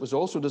relationship was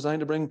also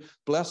designed to bring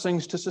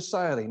blessings to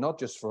society, not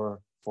just for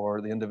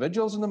the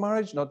individuals in the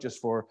marriage, not just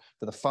for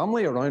the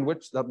family around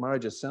which that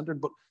marriage is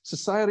centered, but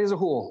society as a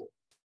whole.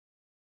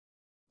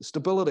 The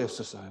stability of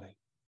society,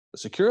 the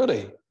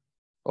security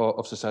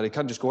of society. You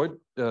can't just go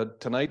out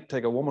tonight,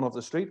 take a woman off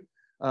the street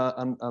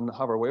and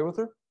have her way with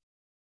her.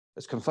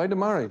 It's confined to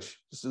marriage.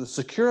 It's the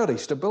security,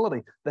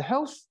 stability, the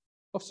health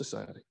of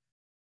society.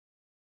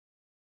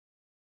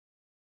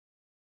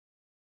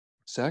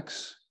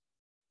 Sex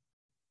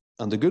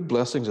and the good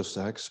blessings of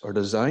sex are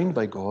designed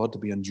by God to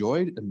be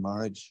enjoyed in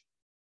marriage.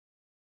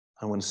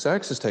 And when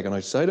sex is taken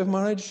outside of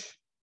marriage,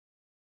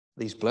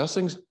 these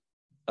blessings,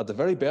 at the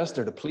very best,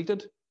 they're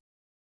depleted.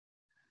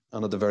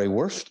 And at the very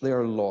worst, they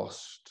are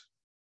lost,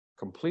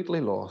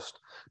 completely lost,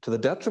 to the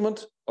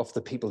detriment of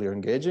the people who are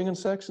engaging in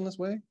sex in this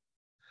way,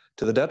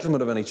 to the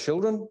detriment of any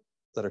children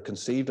that are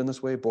conceived in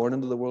this way, born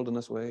into the world in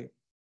this way,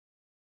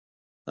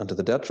 and to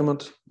the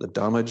detriment, the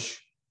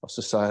damage of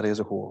society as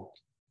a whole.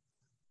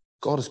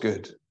 God is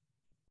good.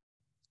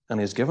 And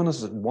he has given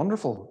us a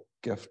wonderful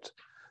gift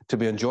to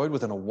be enjoyed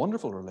within a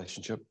wonderful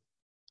relationship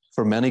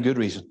for many good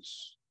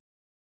reasons.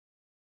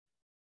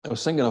 I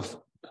was thinking of,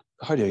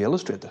 how do you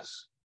illustrate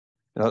this?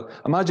 You know,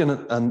 imagine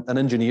an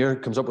engineer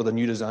comes up with a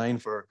new design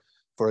for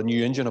a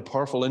new engine, a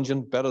powerful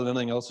engine, better than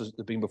anything else that's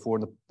been before.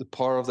 And the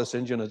power of this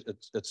engine,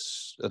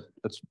 it's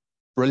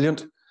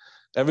brilliant.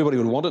 Everybody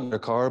would want it in their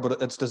car,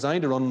 but it's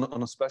designed to run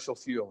on a special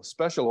fuel,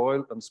 special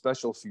oil and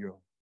special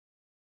fuel.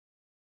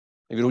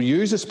 If you don't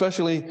use a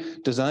specially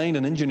designed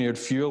and engineered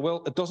fuel,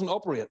 well, it doesn't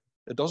operate.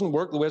 It doesn't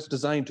work the way it's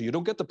designed to. You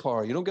don't get the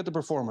power. You don't get the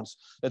performance.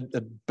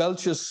 It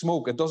belches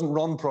smoke. It doesn't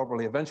run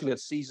properly. Eventually, it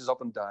seizes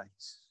up and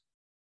dies.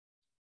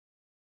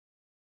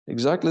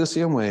 Exactly the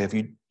same way, if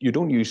you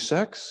don't use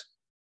sex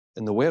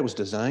in the way it was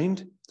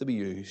designed to be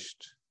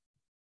used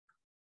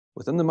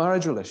within the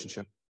marriage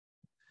relationship,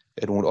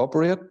 it won't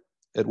operate.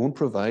 It won't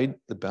provide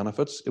the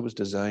benefits it was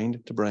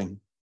designed to bring.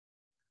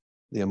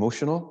 The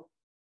emotional,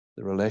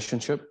 the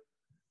relationship,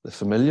 the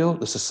familial,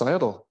 the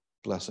societal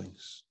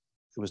blessings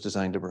it was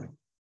designed to bring.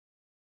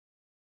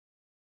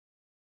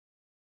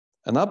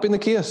 And that being the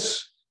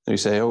case, and you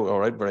say, oh, all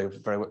right, very,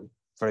 very,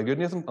 very good,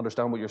 Nathan,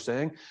 understand what you're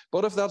saying.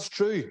 But if that's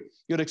true,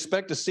 you'd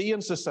expect to see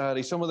in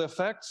society some of the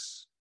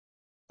effects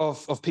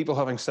of people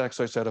having sex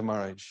outside of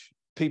marriage,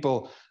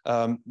 people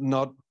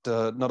not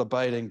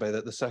abiding by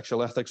the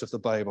sexual ethics of the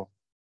Bible,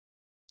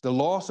 the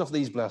loss of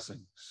these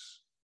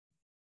blessings,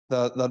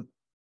 that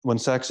when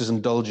sex is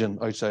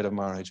indulgent outside of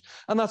marriage.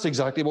 And that's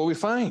exactly what we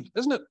find,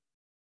 isn't it?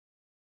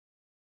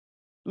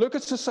 Look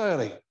at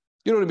society.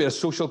 You don't need to be a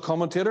social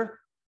commentator.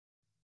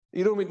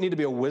 You don't need to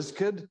be a whiz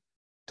kid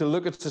to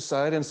look at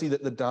society and see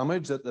that the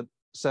damage that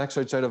sex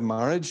outside of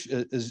marriage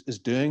is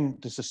doing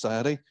to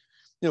society.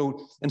 You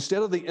know,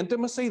 instead of the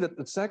intimacy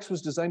that sex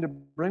was designed to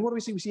bring, what do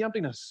we see? We see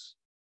emptiness.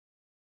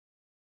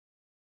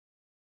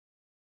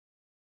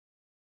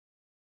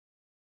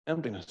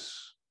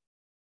 Emptiness.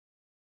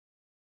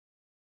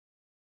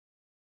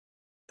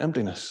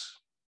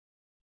 Emptiness.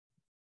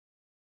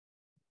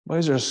 Why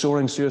is there a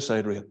soaring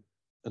suicide rate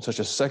in such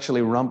a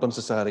sexually rampant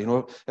society? You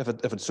know, if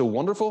it's so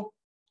wonderful,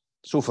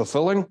 so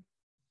fulfilling,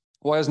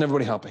 why isn't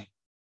everybody happy?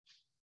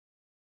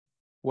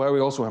 Why are we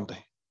also empty?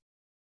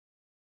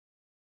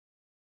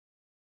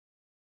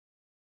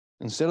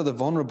 Instead of the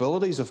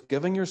vulnerabilities of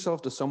giving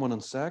yourself to someone in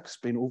sex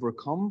being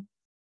overcome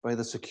by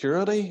the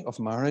security of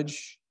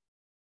marriage,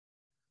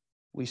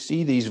 we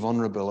see these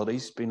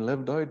vulnerabilities being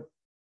lived out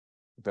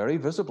very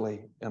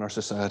visibly in our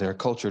society, our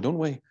culture, don't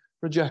we?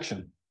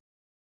 Rejection.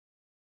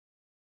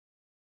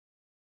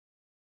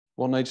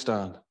 One night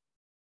stand.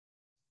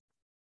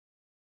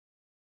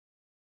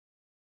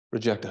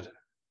 Rejected.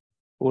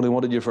 Only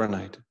wanted you for a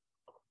night.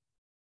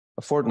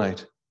 A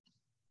fortnight.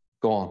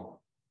 Gone.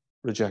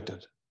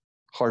 Rejected.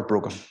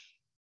 Heartbroken.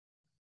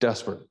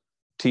 Desperate.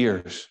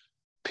 Tears.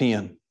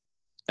 Pain.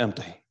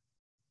 Empty.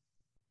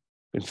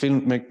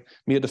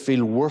 Made to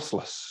feel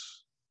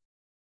worthless.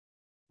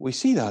 We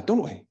see that,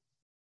 don't we?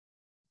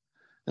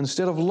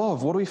 Instead of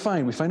love, what do we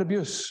find? We find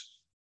abuse.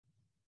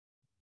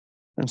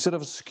 Instead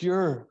of a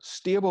secure,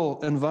 stable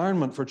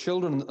environment for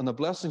children and the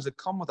blessings that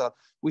come with that,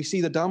 we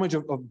see the damage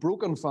of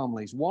broken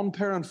families,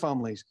 one-parent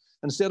families.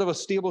 Instead of a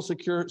stable,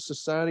 secure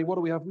society, what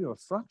do we have? We have a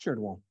fractured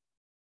one.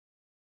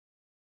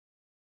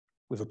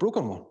 We have a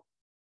broken one.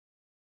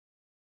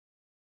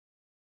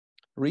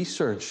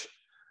 Research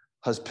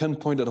has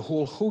pinpointed a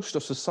whole host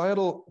of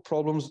societal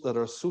problems that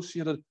are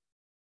associated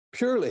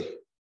purely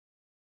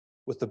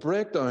with the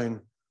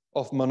breakdown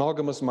of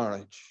monogamous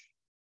marriage.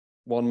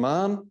 One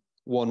man,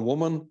 one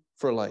woman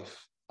for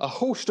life. A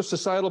host of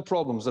societal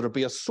problems that are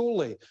based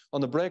solely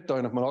on the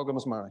breakdown of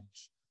monogamous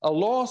marriage. A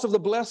loss of the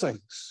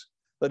blessings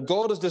that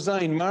God has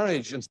designed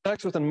marriage and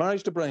sex within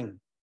marriage to bring.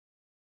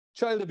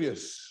 Child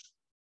abuse,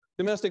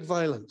 domestic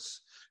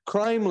violence,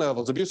 crime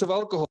levels, abuse of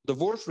alcohol,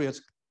 divorce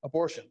rates,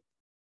 abortion.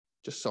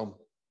 Just some.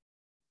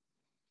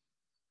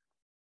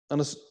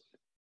 And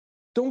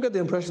don't get the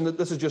impression that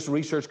this is just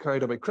research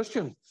carried out by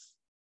Christians,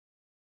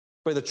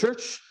 by the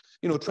church,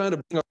 trying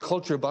to bring our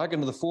culture back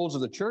into the folds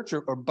of the church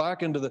or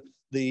back into the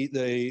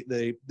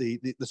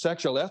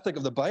sexual ethic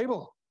of the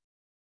Bible.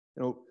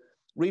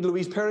 Read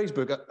Louise Perry's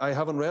book. I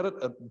haven't read it,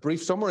 a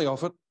brief summary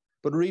of it,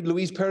 but read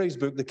Louise Perry's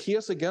book, The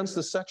Case Against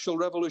the Sexual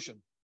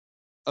Revolution,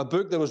 a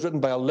book that was written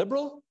by a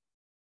liberal,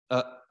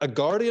 a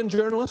Guardian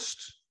journalist,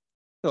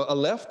 a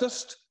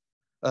leftist,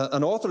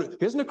 an author who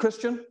isn't a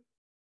Christian,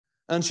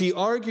 and she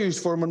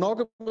argues for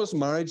monogamous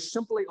marriage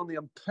simply on the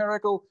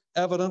empirical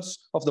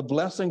evidence of the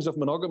blessings of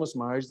monogamous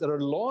marriage that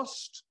are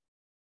lost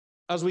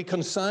as we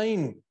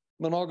consign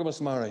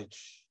monogamous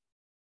marriage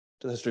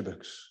to the history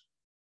books.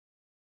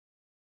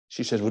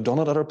 She says we've done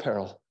it at our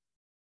peril.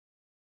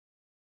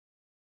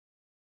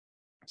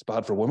 It's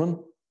bad for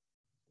women.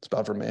 It's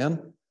bad for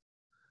men.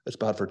 It's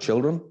bad for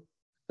children.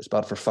 It's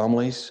bad for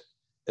families.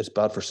 It's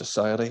bad for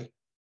society.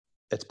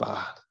 It's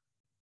bad.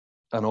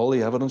 And all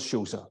the evidence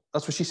shows that.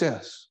 That's what she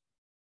says.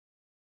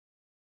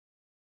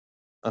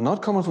 And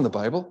not coming from the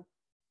Bible.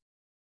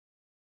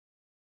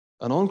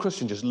 A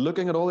non-Christian just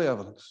looking at all the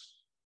evidence.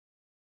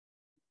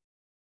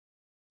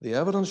 The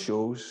evidence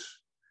shows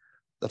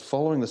that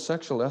following the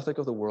sexual ethic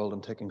of the world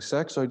and taking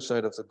sex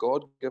outside of the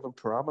God-given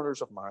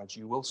parameters of marriage,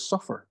 you will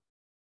suffer.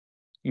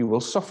 You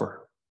will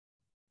suffer.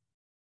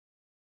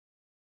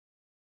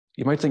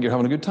 You might think you're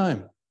having a good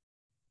time.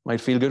 Might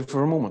feel good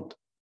for a moment.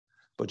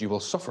 But you will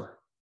suffer.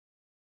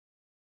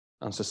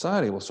 And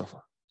society will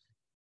suffer.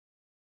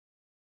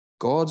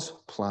 God's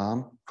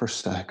plan for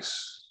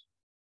sex.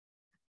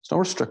 It's not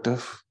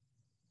restrictive.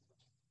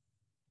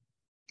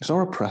 It's not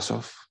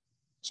repressive.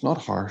 It's not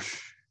harsh.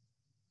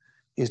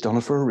 He's done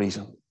it for a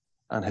reason.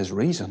 And his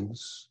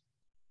reasons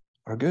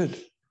are good.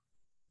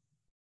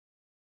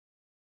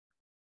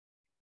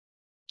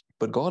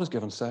 But God has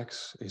given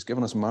sex. He's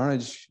given us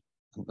marriage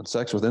and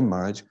sex within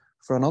marriage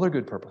for another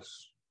good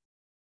purpose.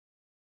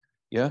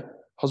 Yeah,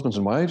 husbands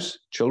and wives,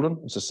 children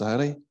and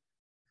society.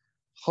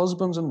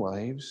 Husbands and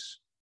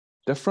wives,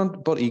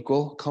 different but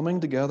equal, coming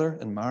together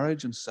in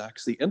marriage and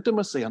sex, the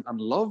intimacy and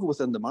love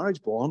within the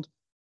marriage bond,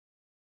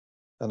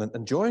 and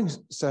enjoying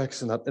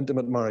sex in that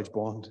intimate marriage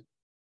bond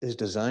is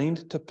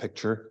designed to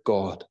picture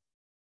God.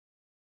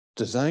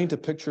 Designed to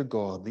picture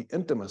God, the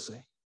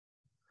intimacy,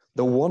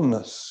 the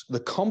oneness, the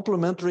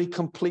complementary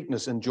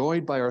completeness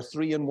enjoyed by our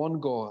three-in-one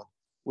God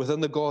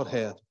within the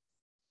Godhead,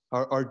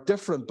 our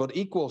different but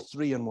equal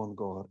three-in-one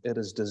God. It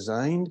is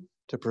designed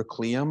to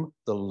proclaim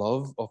the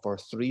love of our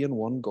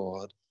three-in-one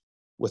God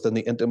within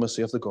the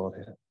intimacy of the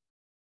Godhead.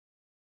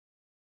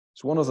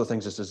 It's one of the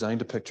things it's designed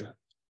to picture.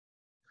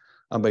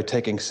 And by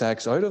taking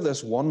sex out of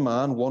this one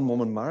man, one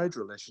woman marriage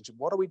relationship,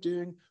 what are we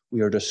doing?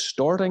 We are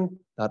distorting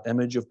that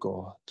image of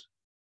God.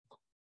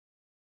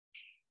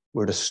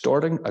 We're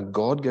distorting a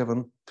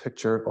God-given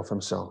picture of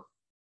himself.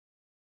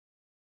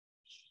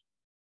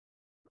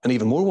 And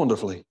even more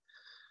wonderfully,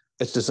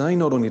 it's designed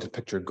not only to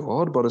picture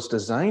God, but it's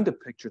designed to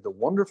picture the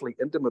wonderfully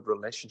intimate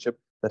relationship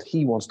that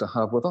he wants to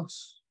have with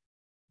us,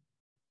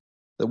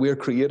 that we are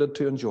created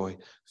to enjoy.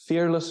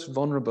 Fearless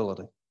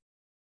vulnerability.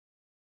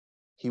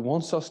 He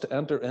wants us to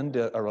enter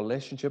into a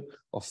relationship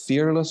of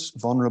fearless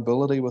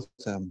vulnerability with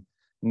him.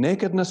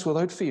 Nakedness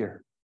without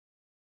fear.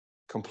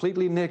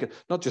 Completely naked.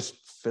 Not just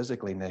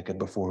physically naked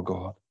before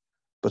God,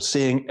 but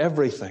seeing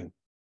everything.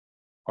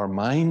 Our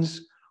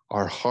minds,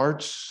 our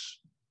hearts,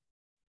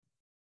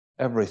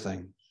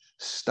 everything.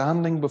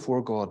 Standing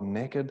before God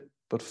naked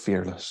but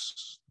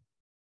fearless.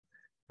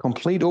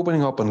 Complete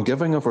opening up and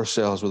giving of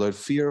ourselves without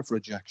fear of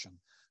rejection.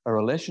 A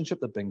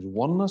relationship that brings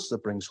oneness,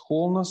 that brings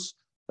wholeness,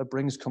 that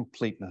brings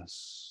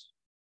completeness.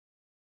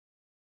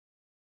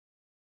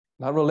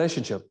 That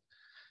relationship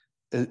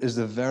is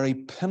the very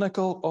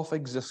pinnacle of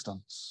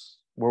existence,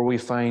 where we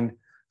find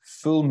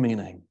full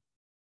meaning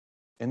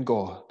in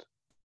God,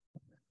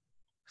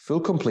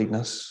 full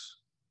completeness,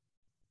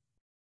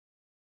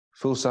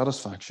 full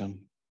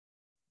satisfaction,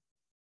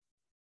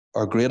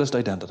 our greatest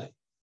identity.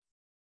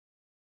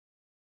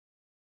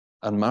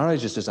 And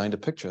marriage is designed to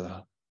picture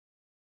that.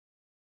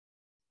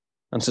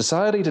 And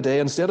society today,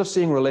 instead of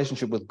seeing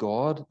relationship with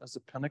God as the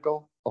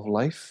pinnacle of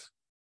life,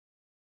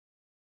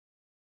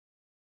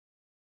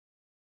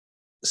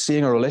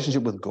 seeing our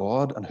relationship with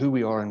God and who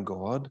we are in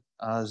God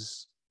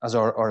as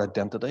our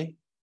identity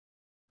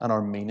and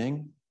our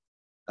meaning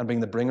and being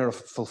the bringer of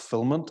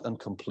fulfillment and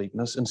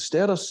completeness,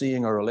 instead of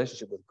seeing our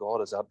relationship with God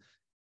as that,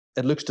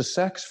 it looks to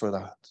sex for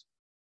that.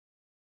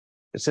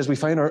 It says we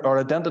find our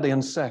identity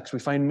in sex, we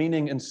find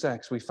meaning in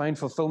sex, we find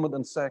fulfillment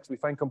in sex, we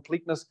find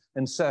completeness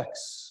in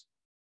sex.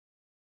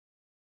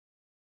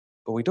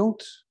 But we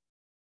don't.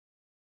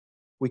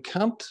 We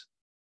can't.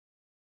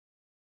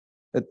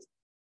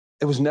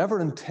 It was never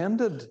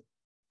intended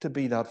to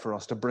be that for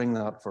us, to bring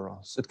that for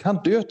us. It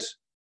can't do it. It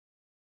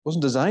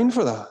wasn't designed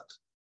for that.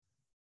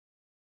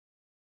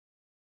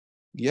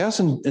 Yes,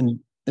 and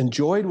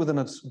enjoyed within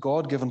its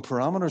God-given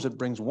parameters, it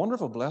brings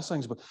wonderful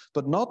blessings,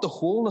 but not the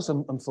wholeness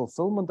and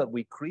fulfillment that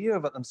we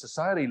crave and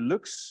society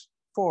looks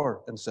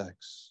for in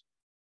sex.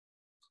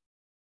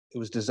 It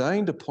was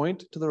designed to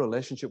point to the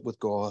relationship with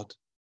God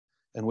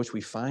in which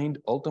we find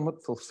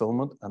ultimate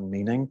fulfillment and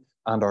meaning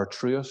and our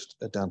truest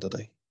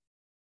identity.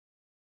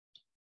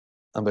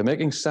 And by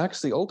making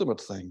sex the ultimate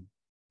thing,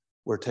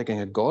 we're taking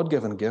a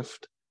God-given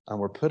gift and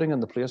we're putting in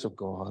the place of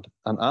God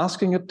and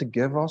asking it to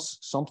give us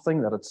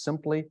something that it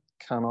simply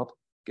cannot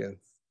give.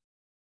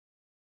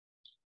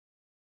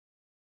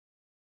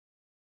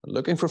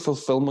 Looking for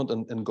fulfillment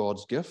in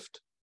God's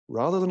gift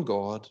rather than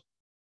God,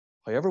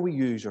 however we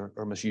use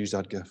or misuse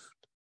that gift,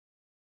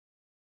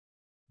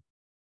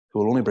 it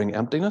will only bring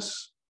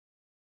emptiness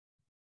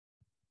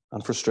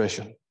and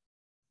frustration.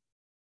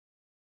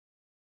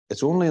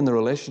 It's only in the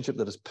relationship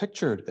that is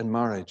pictured in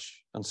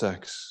marriage and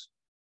sex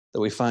that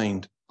we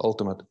find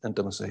ultimate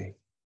intimacy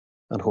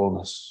and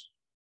wholeness.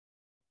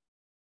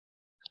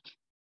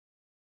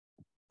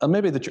 And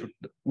maybe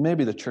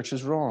the church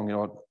is wrong. You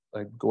know,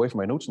 I go away from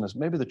my notes on this.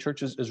 Maybe the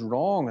church is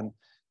wrong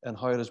in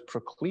how it has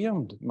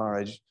proclaimed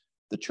marriage.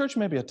 The church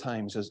maybe at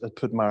times has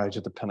put marriage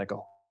at the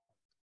pinnacle.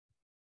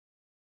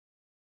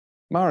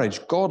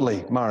 Marriage,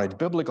 godly marriage,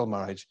 biblical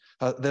marriage,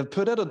 they've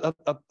put it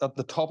at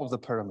the top of the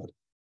pyramid.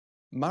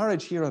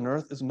 Marriage here on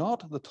earth is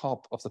not the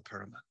top of the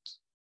pyramid.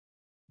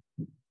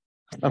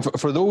 And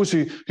for those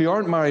who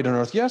aren't married on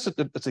earth, yes,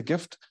 it's a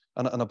gift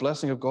and a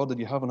blessing of God that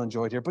you haven't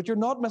enjoyed here, but you're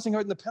not missing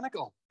out on the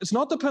pinnacle. It's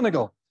not the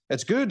pinnacle.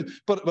 It's good,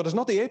 but it's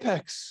not the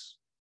apex.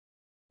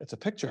 It's a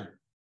picture.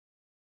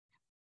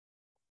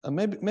 And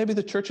maybe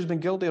the church has been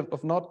guilty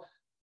of not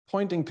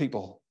pointing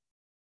people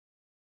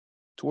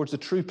towards the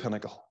true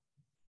pinnacle,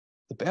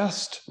 the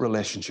best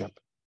relationship,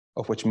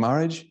 of which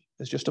marriage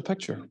is just a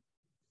picture.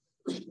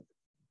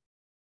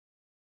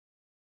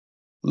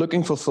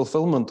 Looking for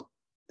fulfillment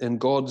in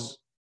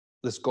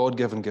this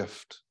God-given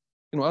gift.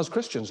 You know, as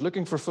Christians,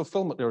 looking for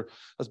fulfillment, or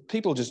as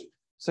people just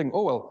saying,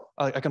 oh, well,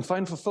 I can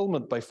find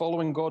fulfillment by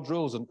following God's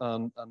rules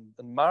and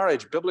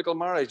marriage, biblical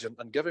marriage,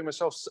 and giving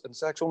myself in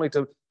sex only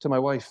to my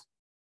wife.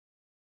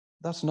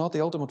 That's not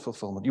the ultimate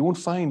fulfillment. You won't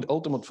find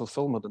ultimate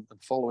fulfillment in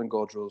following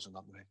God's rules in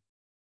that way.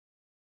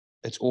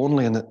 It's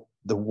only in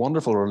the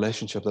wonderful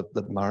relationship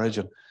that marriage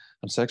and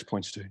sex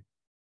points to.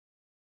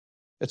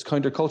 It's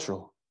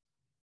countercultural.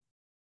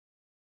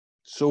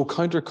 So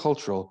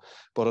countercultural,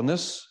 but in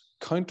this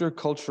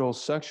countercultural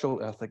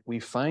sexual ethic, we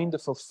find the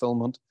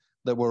fulfillment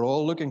that we're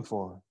all looking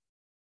for.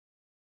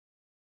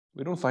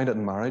 We don't find it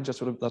in marriage.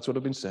 That's what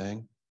I've been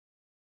saying.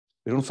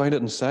 We don't find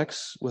it in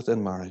sex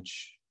within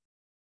marriage,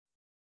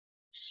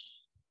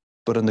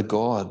 but in the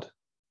God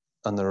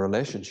and the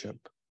relationship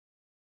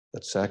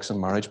that sex and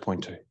marriage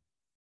point to.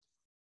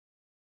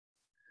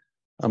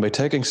 And by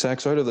taking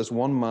sex out of this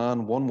one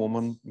man, one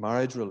woman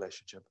marriage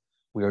relationship,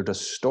 we are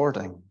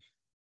distorting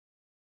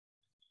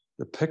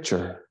the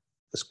picture,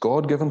 this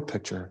God-given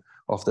picture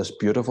of this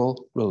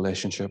beautiful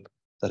relationship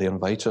that he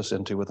invites us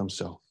into with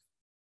himself.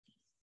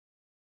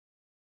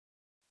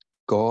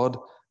 God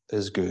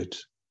is good.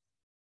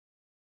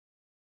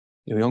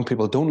 You know, young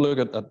people, don't look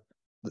at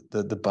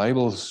the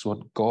Bible's,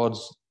 what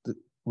God's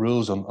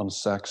rules on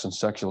sex and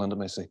sexual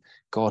intimacy.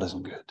 God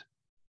isn't good.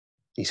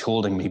 He's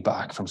holding me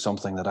back from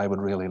something that I would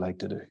really like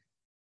to do.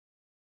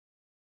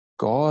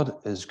 God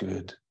is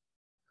good.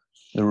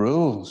 The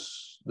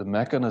rules, the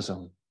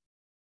mechanism,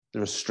 the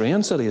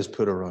restraints that he has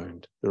put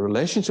around, the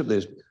relationship that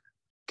he's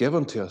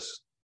given to us,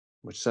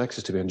 which sex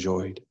is to be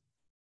enjoyed,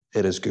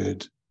 it is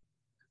good.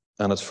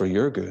 And it's for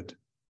your good.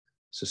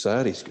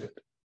 Society's good.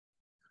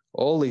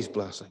 All these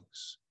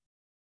blessings,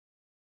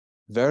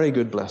 very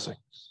good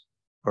blessings,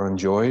 are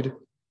enjoyed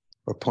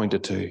or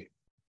pointed to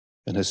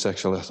in his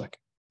sexual ethic.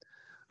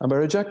 And by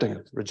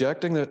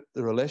rejecting the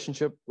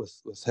relationship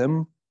with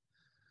him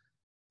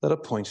that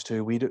it points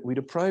to, we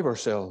deprive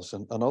ourselves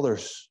and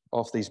others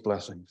of these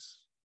blessings.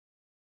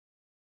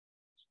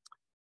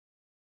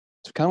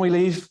 So can we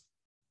leave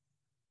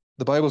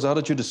the Bible's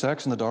attitude to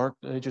sex in the dark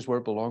ages where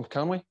it belongs?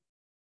 Can we?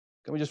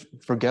 Can we just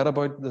forget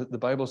about the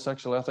Bible's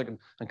sexual ethic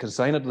and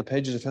consign it to the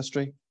pages of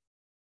history?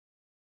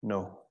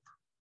 No.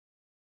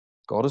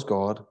 God is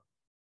God.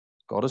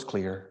 God is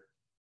clear.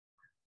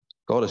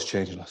 God is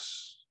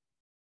changeless.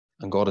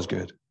 And God is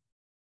good.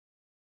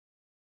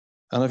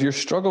 And if you're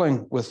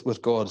struggling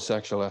with God's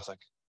sexual ethic,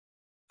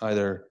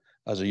 either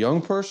as a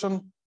young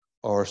person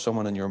or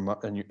someone in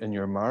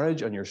your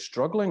marriage, and you're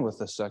struggling with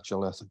this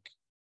sexual ethic,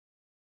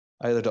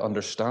 either to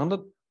understand it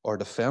or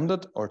defend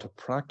it or to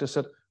practice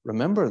it,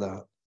 remember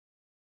that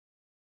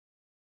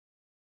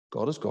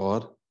God is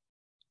God,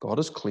 God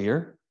is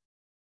clear,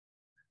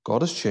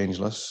 God is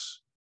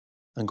changeless,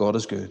 and God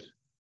is good.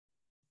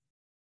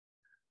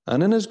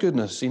 And in his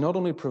goodness, he not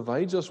only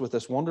provides us with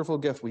this wonderful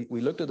gift,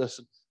 we looked at this,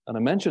 and I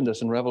mentioned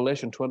this in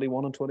Revelation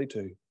 21 and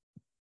 22.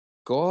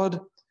 God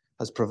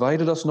has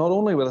provided us not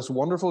only with this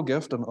wonderful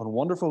gift and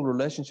wonderful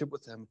relationship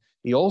with him,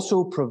 he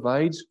also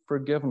provides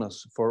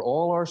forgiveness for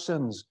all our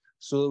sins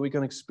so that we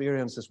can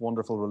experience this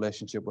wonderful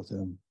relationship with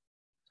him.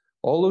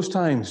 All those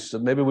times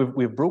that maybe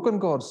we've broken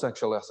God's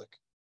sexual ethic,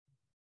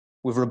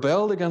 we've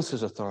rebelled against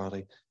his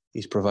authority,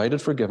 he's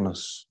provided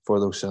forgiveness for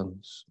those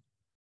sins.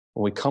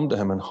 When we come to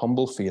him in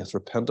humble faith,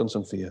 repentance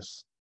and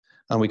faith,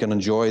 and we can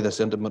enjoy this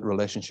intimate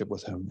relationship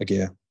with him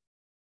again.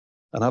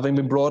 And having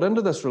been brought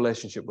into this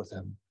relationship with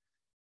him,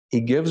 he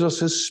gives us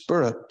his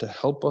Spirit to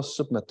help us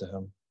submit to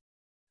him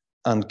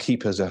and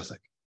keep his ethic.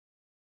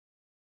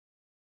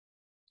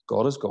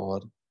 God is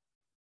God.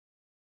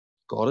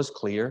 God is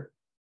clear.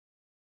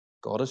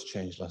 God is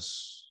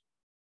changeless.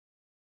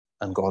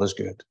 And God is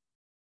good.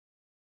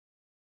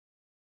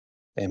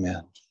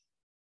 Amen.